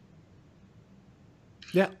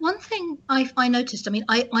 Yeah. One thing I noticed, I mean,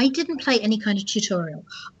 I didn't play any kind of tutorial.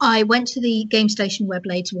 I went to the game station where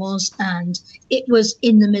Blades was, and it was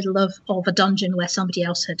in the middle of a dungeon where somebody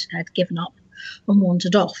else had given up and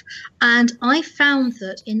wandered off. And I found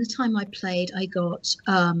that in the time I played, I got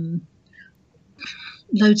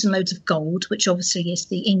loads and loads of gold, which obviously is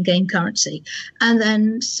the in-game currency, and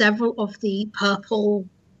then several of the purple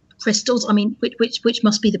crystals, I mean, which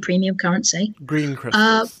must be the premium currency. Green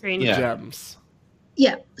crystals. Green gems.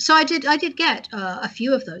 Yeah, so I did get a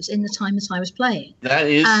few of those in the time that I was playing. That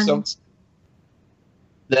is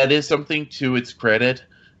something to its credit.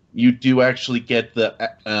 You do actually get the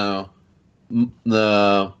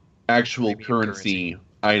actual currency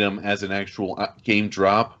item as an actual game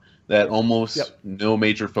drop that almost no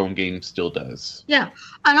major phone game still does. Yeah,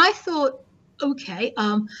 and I thought, okay,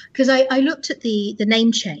 because I looked at the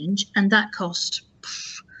name change, and that cost,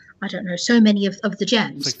 I don't know, so many of the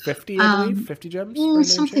gems. It's like 50, I believe? 50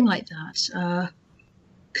 gems? Something like that.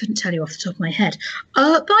 Couldn't tell you off the top of my head.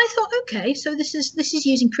 But I thought, okay, so this is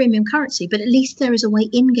using premium currency, but at least there is a way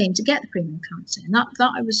in-game to get the premium currency. And that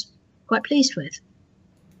I was quite pleased with.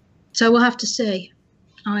 So we'll have to see.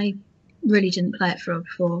 I really didn't play it for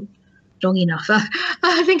long enough.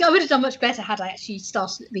 I think I would have done much better had I actually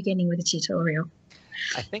started at the beginning with a tutorial.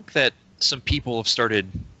 I think that some people have started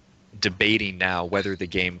debating now whether the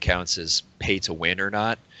game counts as pay to win or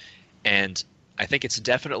not, and I think it's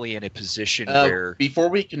definitely in a position where before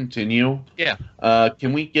we continue,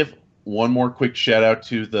 can we give one more quick shout out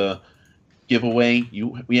to the giveaway?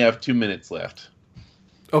 We have 2 minutes left.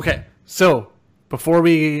 Okay, so before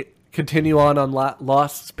we continue on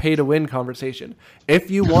Lost's pay to win conversation, if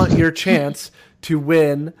you want your chance to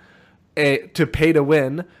win to pay to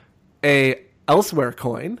win a elsewhere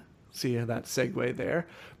coin. See that segue there.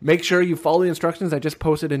 Make sure you follow the instructions I just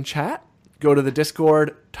posted in chat. Go to the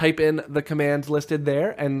Discord, type in the commands listed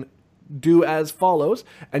there, and do as follows,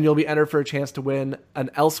 and you'll be entered for a chance to win an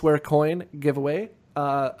elsewhere coin giveaway,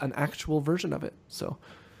 an actual version of it. So,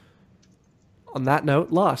 on that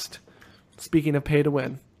note, Lost. Speaking of pay to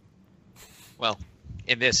win. Well,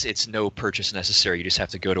 in this, it's no purchase necessary. You just have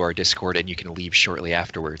to go to our Discord, and you can leave shortly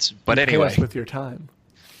afterwards. But You pay anyway, us with your time.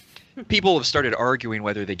 people have started arguing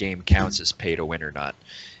whether the game counts as pay to win or not.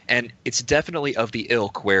 And it's definitely of the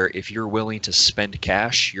ilk where if you're willing to spend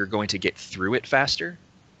cash, you're going to get through it faster.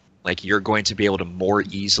 Like, you're going to be able to more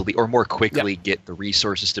easily or more quickly get the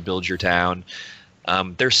resources to build your town.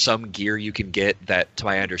 There's some gear you can get that, to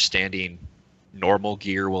my understanding, normal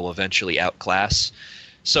gear will eventually outclass.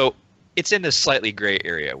 So it's in this slightly gray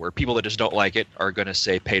area where people that just don't like it are going to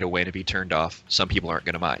say pay to win and be turned off. Some people aren't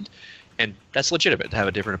going to mind. And that's legitimate to have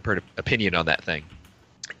a different opinion on that thing.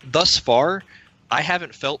 Thus far, I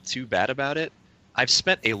haven't felt too bad about it. I've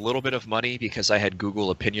spent a little bit of money because I had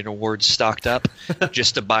Google Opinion Awards stocked up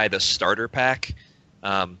just to buy the starter pack.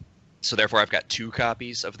 So therefore, I've got 2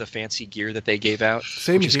 copies of the fancy gear that they gave out,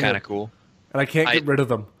 which is kind of cool. And I can't get rid of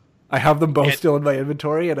them. I have them both still in my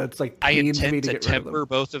inventory, and it's like I pains me intend to to get rid of them. temper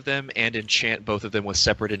both of them and enchant both of them with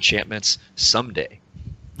separate enchantments someday,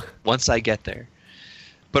 once I get there.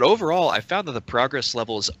 But overall, I found that the progress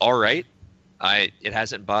level is all right. It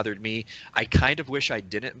hasn't bothered me. I kind of wish I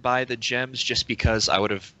didn't buy the gems just because I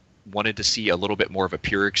would have wanted to see a little bit more of a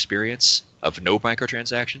pure experience of no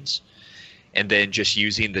microtransactions. And then just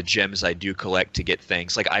using the gems I do collect to get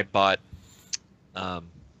things. Like, I bought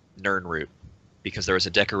Nirnroot because there was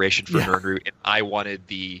a decoration for Nirnroot, and I wanted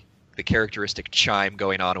the characteristic chime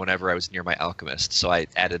going on whenever I was near my alchemist. So I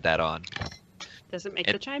added that on. Does it make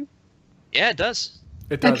the chime? Yeah, it does.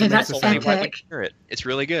 It does. Okay, It makes that's a sound. Why would you hear it? It's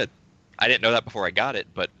really good. I didn't know that before I got it,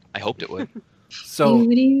 but I hoped it would. So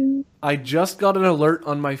I just got an alert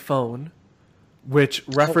on my phone, which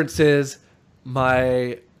references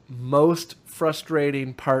my most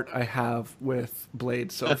frustrating part I have with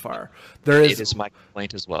Blade so far. It is my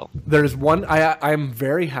complaint as well. There's one. I'm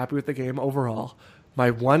very happy with the game overall.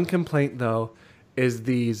 My one complaint, though, is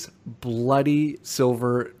these bloody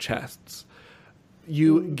silver chests.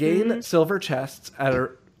 You gain silver chests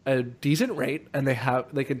at a decent rate, and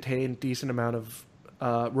they contain decent amount of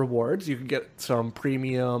rewards. You can get some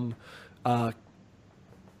premium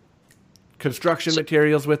construction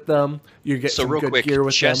materials with them. You get some real good quick, gear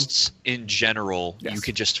with chests in general, Yes. you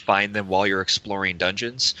can just find them while you're exploring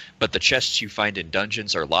dungeons, but the chests you find in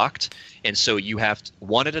dungeons are locked, and so you have to,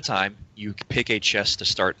 one at a time, you pick a chest to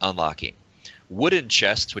start unlocking. Wooden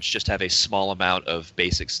chests, which just have a small amount of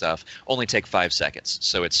basic stuff, only take 5 seconds,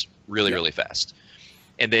 so it's really fast.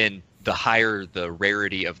 And then the higher the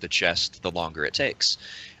rarity of the chest, the longer it takes.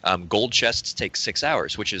 Gold chests take 6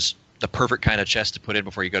 hours, which is the perfect kind of chest to put in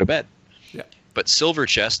before you go to bed. Yeah. But silver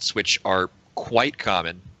chests, which are quite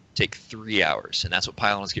common, take 3 hours, and that's what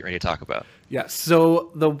Pylon is getting ready to talk about. Yeah,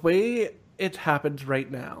 so the way it happens right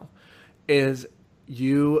now is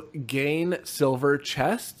you gain silver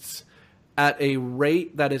chests at a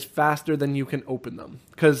rate that is faster than you can open them.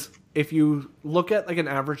 Because if you look at like an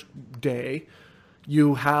average day,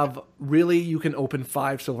 you can open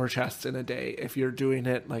 5 silver chests in a day if you're doing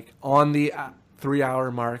it like on the 3-hour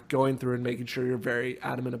mark, going through and making sure you're very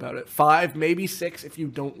adamant about it. 5, maybe 6 if you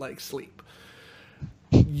don't like sleep.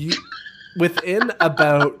 Within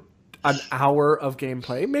about an hour of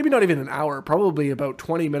gameplay, maybe not even an hour, probably about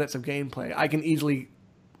 20 minutes of gameplay, I can easily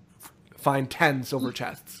find 10 silver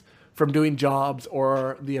chests from doing jobs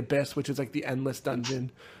or the Abyss, which is like the endless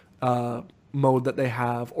dungeon mode that they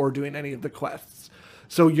have, or doing any of the quests.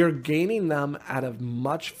 So you're gaining them at a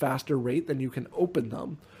much faster rate than you can open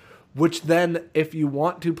them, which then, if you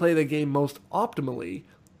want to play the game most optimally,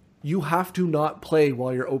 you have to not play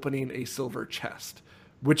while you're opening a silver chest,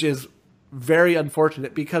 which is very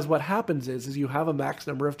unfortunate, because what happens is you have a max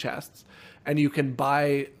number of chests and you can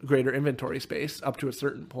buy greater inventory space up to a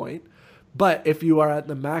certain point. But if you are at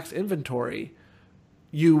the max inventory,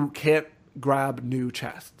 you can't grab new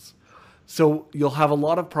chests. So you'll have a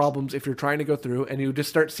lot of problems if you're trying to go through and you just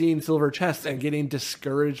start seeing silver chests and getting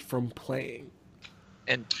discouraged from playing.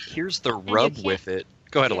 And here's the rub with it.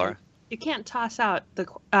 Go ahead, Alara. You can't toss out the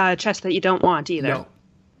chest that you don't want either. No.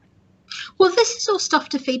 Well, this is all stuff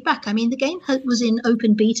to feedback. I mean, the game was in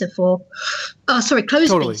open beta closed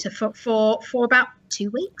beta for about 2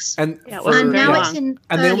 weeks. And now it's in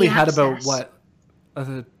and they only early had about access.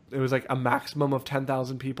 it was like a maximum of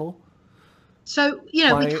 10,000 people. So, we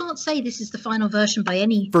Client- can't say this is the final version by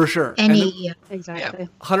any For sure. Exactly.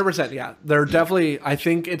 100%, yeah. They're definitely. I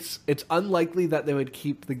think it's unlikely that they would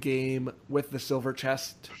keep the game with the silver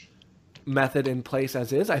chest method in place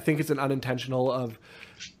as is. I think it's an unintentional of.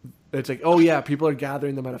 It's like, oh yeah, people are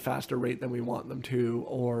gathering them at a faster rate than we want them to,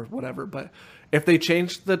 or whatever. But if they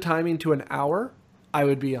changed the timing to an hour, I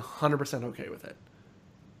would be 100% okay with it.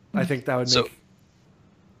 I think that would make. So,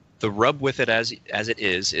 the rub with it as it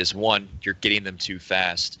is one, you're getting them too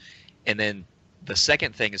fast, and then the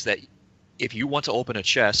second thing is that if you want to open a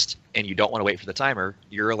chest and you don't want to wait for the timer,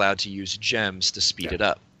 you're allowed to use gems to speed it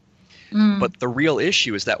up. But the real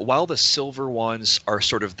issue is that while the silver ones are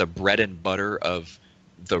sort of the bread and butter of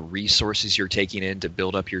the resources you're taking in to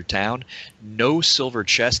build up your town, no silver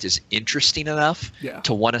chest is interesting enough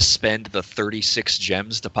to want to spend the 36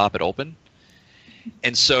 gems to pop it open.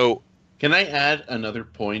 And so... Can I add another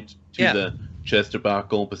point to the chest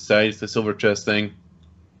debacle besides the silver chest thing?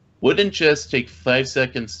 Wooden chests take 5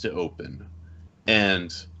 seconds to open,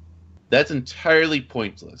 and that's entirely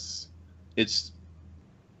pointless.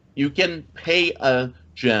 You can pay a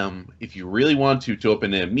gem if you really want to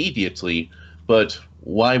open it immediately, but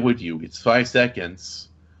why would you? It's 5 seconds.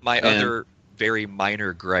 My other very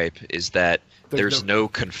minor gripe is that there's no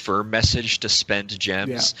confirm message to spend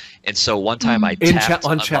gems. And so one time I tapped to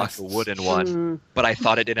unlock the wooden one, but I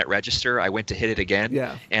thought it didn't register. I went to hit it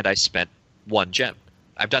again, and I spent 1 gem.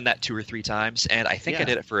 I've done that 2 or 3 times, and I think I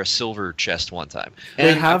did it for a silver chest one time.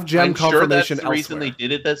 They have gem confirmation sure that's the reason they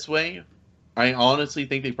did it this way. I honestly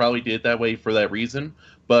think they probably did it that way for that reason,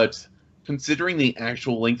 but considering the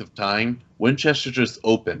actual length of time, Winchester just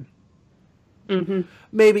open.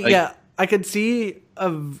 Maybe, I could see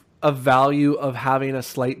a value of having a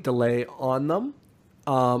slight delay on them.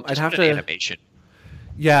 I'd have to animation.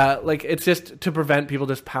 Yeah, like it's just to prevent people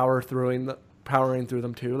just powering through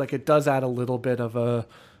them too. Like it does add a little bit of a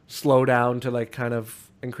slowdown to like kind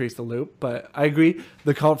of increase the loop. But I agree,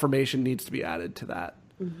 the confirmation needs to be added to that.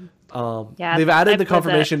 They've added the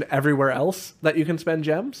confirmation everywhere else that you can spend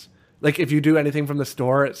gems. Like if you do anything from the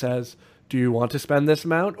store, it says, "Do you want to spend this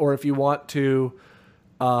amount?" Or if you want to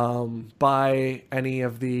buy any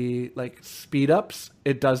of the like speed ups,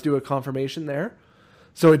 it does do a confirmation there.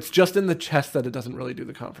 So it's just in the chest that it doesn't really do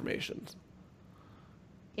the confirmations.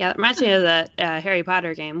 Yeah, it reminds me of the Harry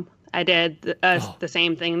Potter game. I did the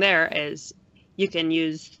same thing there. Is you can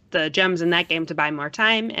use the gems in that game to buy more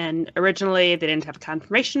time, and originally they didn't have a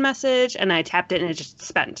confirmation message, and I tapped it and it just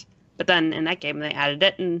spent. But then in that game they added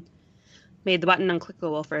it and made the button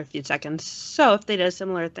unclickable for a few seconds. So if they did a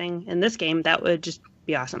similar thing in this game, that would just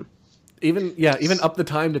be awesome. Even up the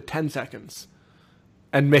time to 10 seconds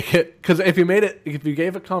and make it, because if you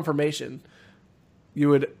gave a confirmation, you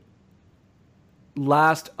would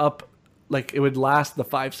last up, like it would last the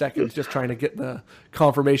 5 seconds just trying to get the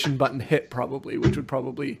confirmation button hit probably, which would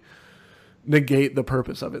probably negate the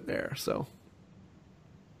purpose of it there. So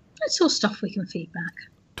that's all stuff we can feed back.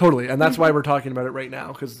 Totally. And that's why we're talking about it right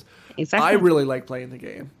now, because I really like playing the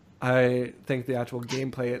game. I think the actual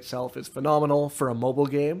gameplay itself is phenomenal for a mobile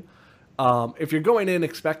game. If you're going in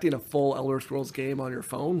expecting a full Elder Scrolls game on your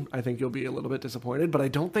phone, I think you'll be a little bit disappointed, but I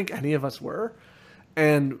don't think any of us were.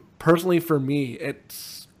 And personally for me,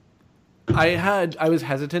 I was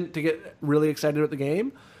hesitant to get really excited about the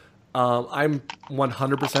game. I'm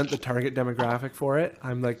 100% the target demographic for it.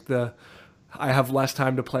 I have less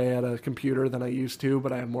time to play at a computer than I used to,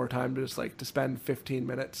 but I have more time to spend 15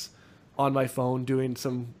 minutes on my phone doing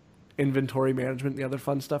some inventory management, the other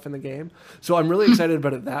fun stuff in the game. So I'm really excited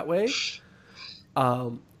about it that way.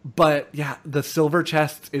 But yeah, the silver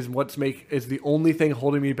chest is is the only thing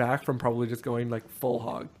holding me back from probably just going like full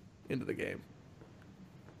hog into the game.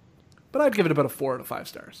 But I'd give it about a 4 out of 5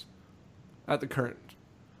 stars at the current.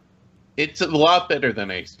 It's a lot better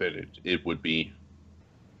than I expected it would be.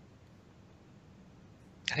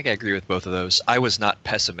 I think I agree with both of those. I was not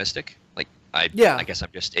pessimistic. I guess I'm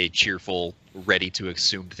just a cheerful, ready to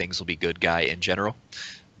assume things will be good guy in general.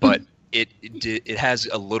 But it has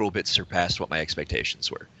a little bit surpassed what my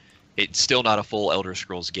expectations were. It's still not a full Elder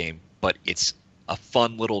Scrolls game, but it's a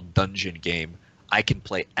fun little dungeon game I can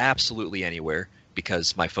play absolutely anywhere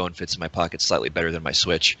because my phone fits in my pocket slightly better than my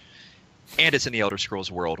Switch. And it's in the Elder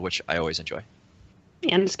Scrolls world, which I always enjoy.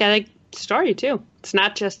 And it's got a story, too. It's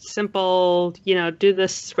not just simple, do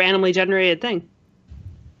this randomly generated thing.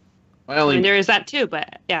 I mean, there is that, too,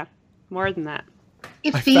 but yeah, more than that.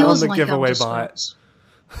 It feels like giveaway bot.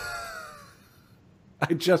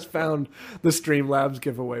 I just found the Streamlabs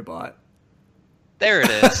giveaway bot. There it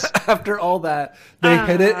is. After all that, they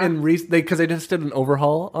hit it in because they just did an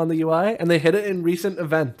overhaul on the UI, and they hit it in recent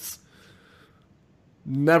events.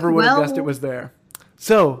 Never would have Well- guessed it was there.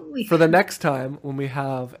 So, for the next time when we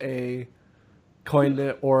have a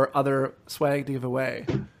coin or other swag to give away,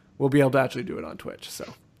 we'll be able to actually do it on Twitch.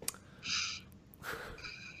 So,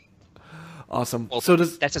 awesome. Well, So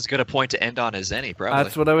that's as good a point to end on as any, probably.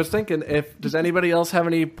 that's what I was thinking. Does anybody else have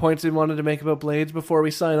any points they wanted to make about Blades before we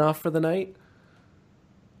sign off for the night?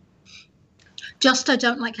 Just I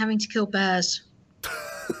don't like having to kill bears.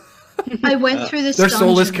 I went through this. They're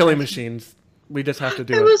soulless dungeon. killing machines. We just have to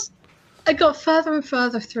do It it. was. I got further and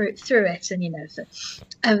further through it, and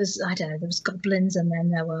I don't know. There was goblins, and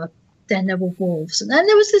then there were wolves, and then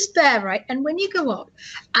there was this bear, right? And when you go up,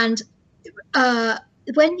 and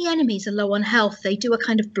when the enemies are low on health, they do a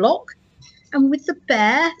kind of block. And with the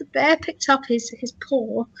bear picked up his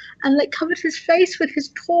paw and like covered his face with his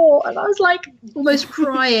paw, and I was like almost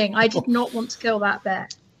crying. I did not want to kill that bear.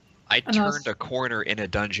 I And I was- turned a corner in a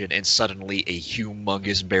dungeon and suddenly a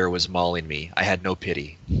humongous bear was mauling me. I had no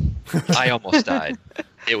pity. I almost died.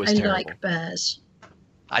 It was I terrible. like bears.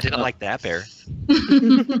 I didn't like that bear.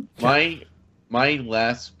 My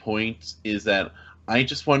last point is that I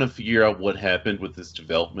just want to figure out what happened with this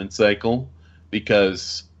development cycle,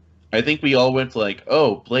 because I think we all went like,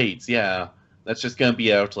 oh, Blades, yeah, that's just gonna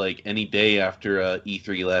be out like any day after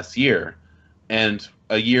E3 last year, and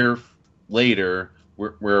a year later,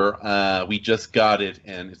 we just got it,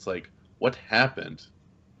 and it's like, what happened?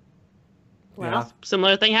 Well, Yeah.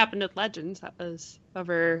 similar thing happened with Legends. That was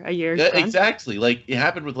over a year. Yeah, gone. exactly. Like it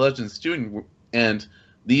happened with Legends too, and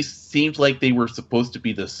these seemed like they were supposed to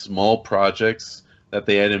be the small projects that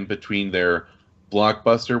they had in between their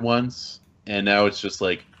blockbuster ones, and now it's just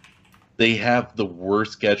like they have the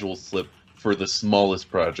worst schedule slip for the smallest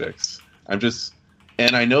projects.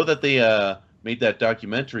 And I know that they made that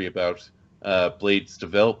documentary about Blade's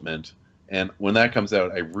development, and when that comes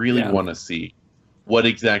out, I really want to see what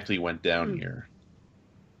exactly went down here.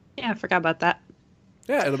 Yeah, I forgot about that.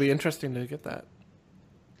 Yeah, it'll be interesting to get that.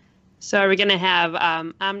 So are we going to have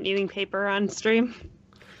I'm eating paper on stream?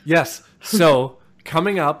 Yes. So,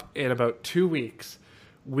 coming up in about 2 weeks,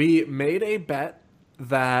 we made a bet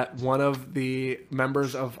that one of the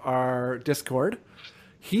members of our Discord,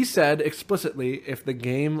 he said explicitly if the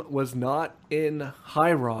game was not in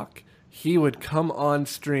High Rock, he would come on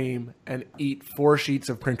stream and eat 4 sheets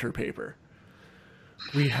of printer paper.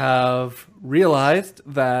 We have realized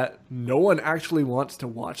that no one actually wants to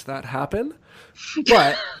watch that happen,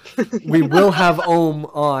 but we will have Ohm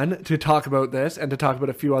on to talk about this and to talk about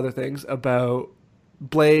a few other things about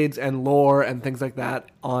Blades and lore and things like that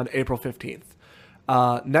on April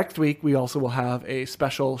 15th. Next week, we also will have a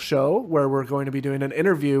special show where we're going to be doing an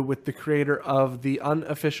interview with the creator of the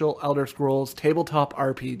unofficial Elder Scrolls tabletop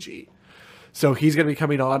RPG. So he's going to be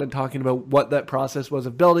coming on and talking about what that process was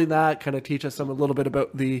of building that, kind of teach us a little bit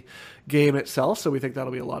about the game itself. So we think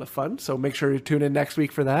that'll be a lot of fun. So make sure you tune in next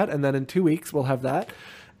week for that. And then in 2 weeks, we'll have that.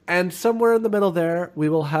 And somewhere in the middle there, we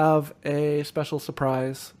will have a special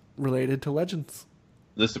surprise related to Legends.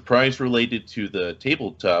 The surprise related to the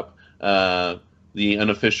tabletop, the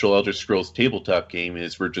unofficial Elder Scrolls tabletop game,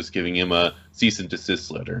 is we're just giving him a cease and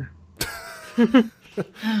desist letter. He's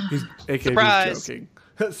AKB's Surprise! joking.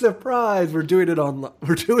 Surprise! We're doing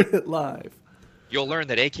it live. You'll learn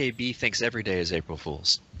that AKB thinks every day is April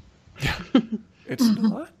Fool's. It's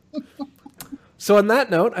not. So on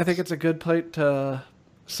that note, I think it's a good place to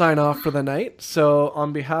sign off for the night. So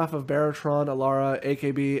on behalf of Baratron, Alara,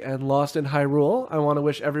 AKB, and Lost in Hyrule, I want to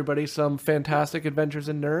wish everybody some fantastic adventures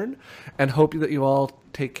in Nirn, and hope that you all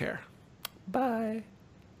take care. Bye.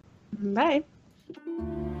 Bye.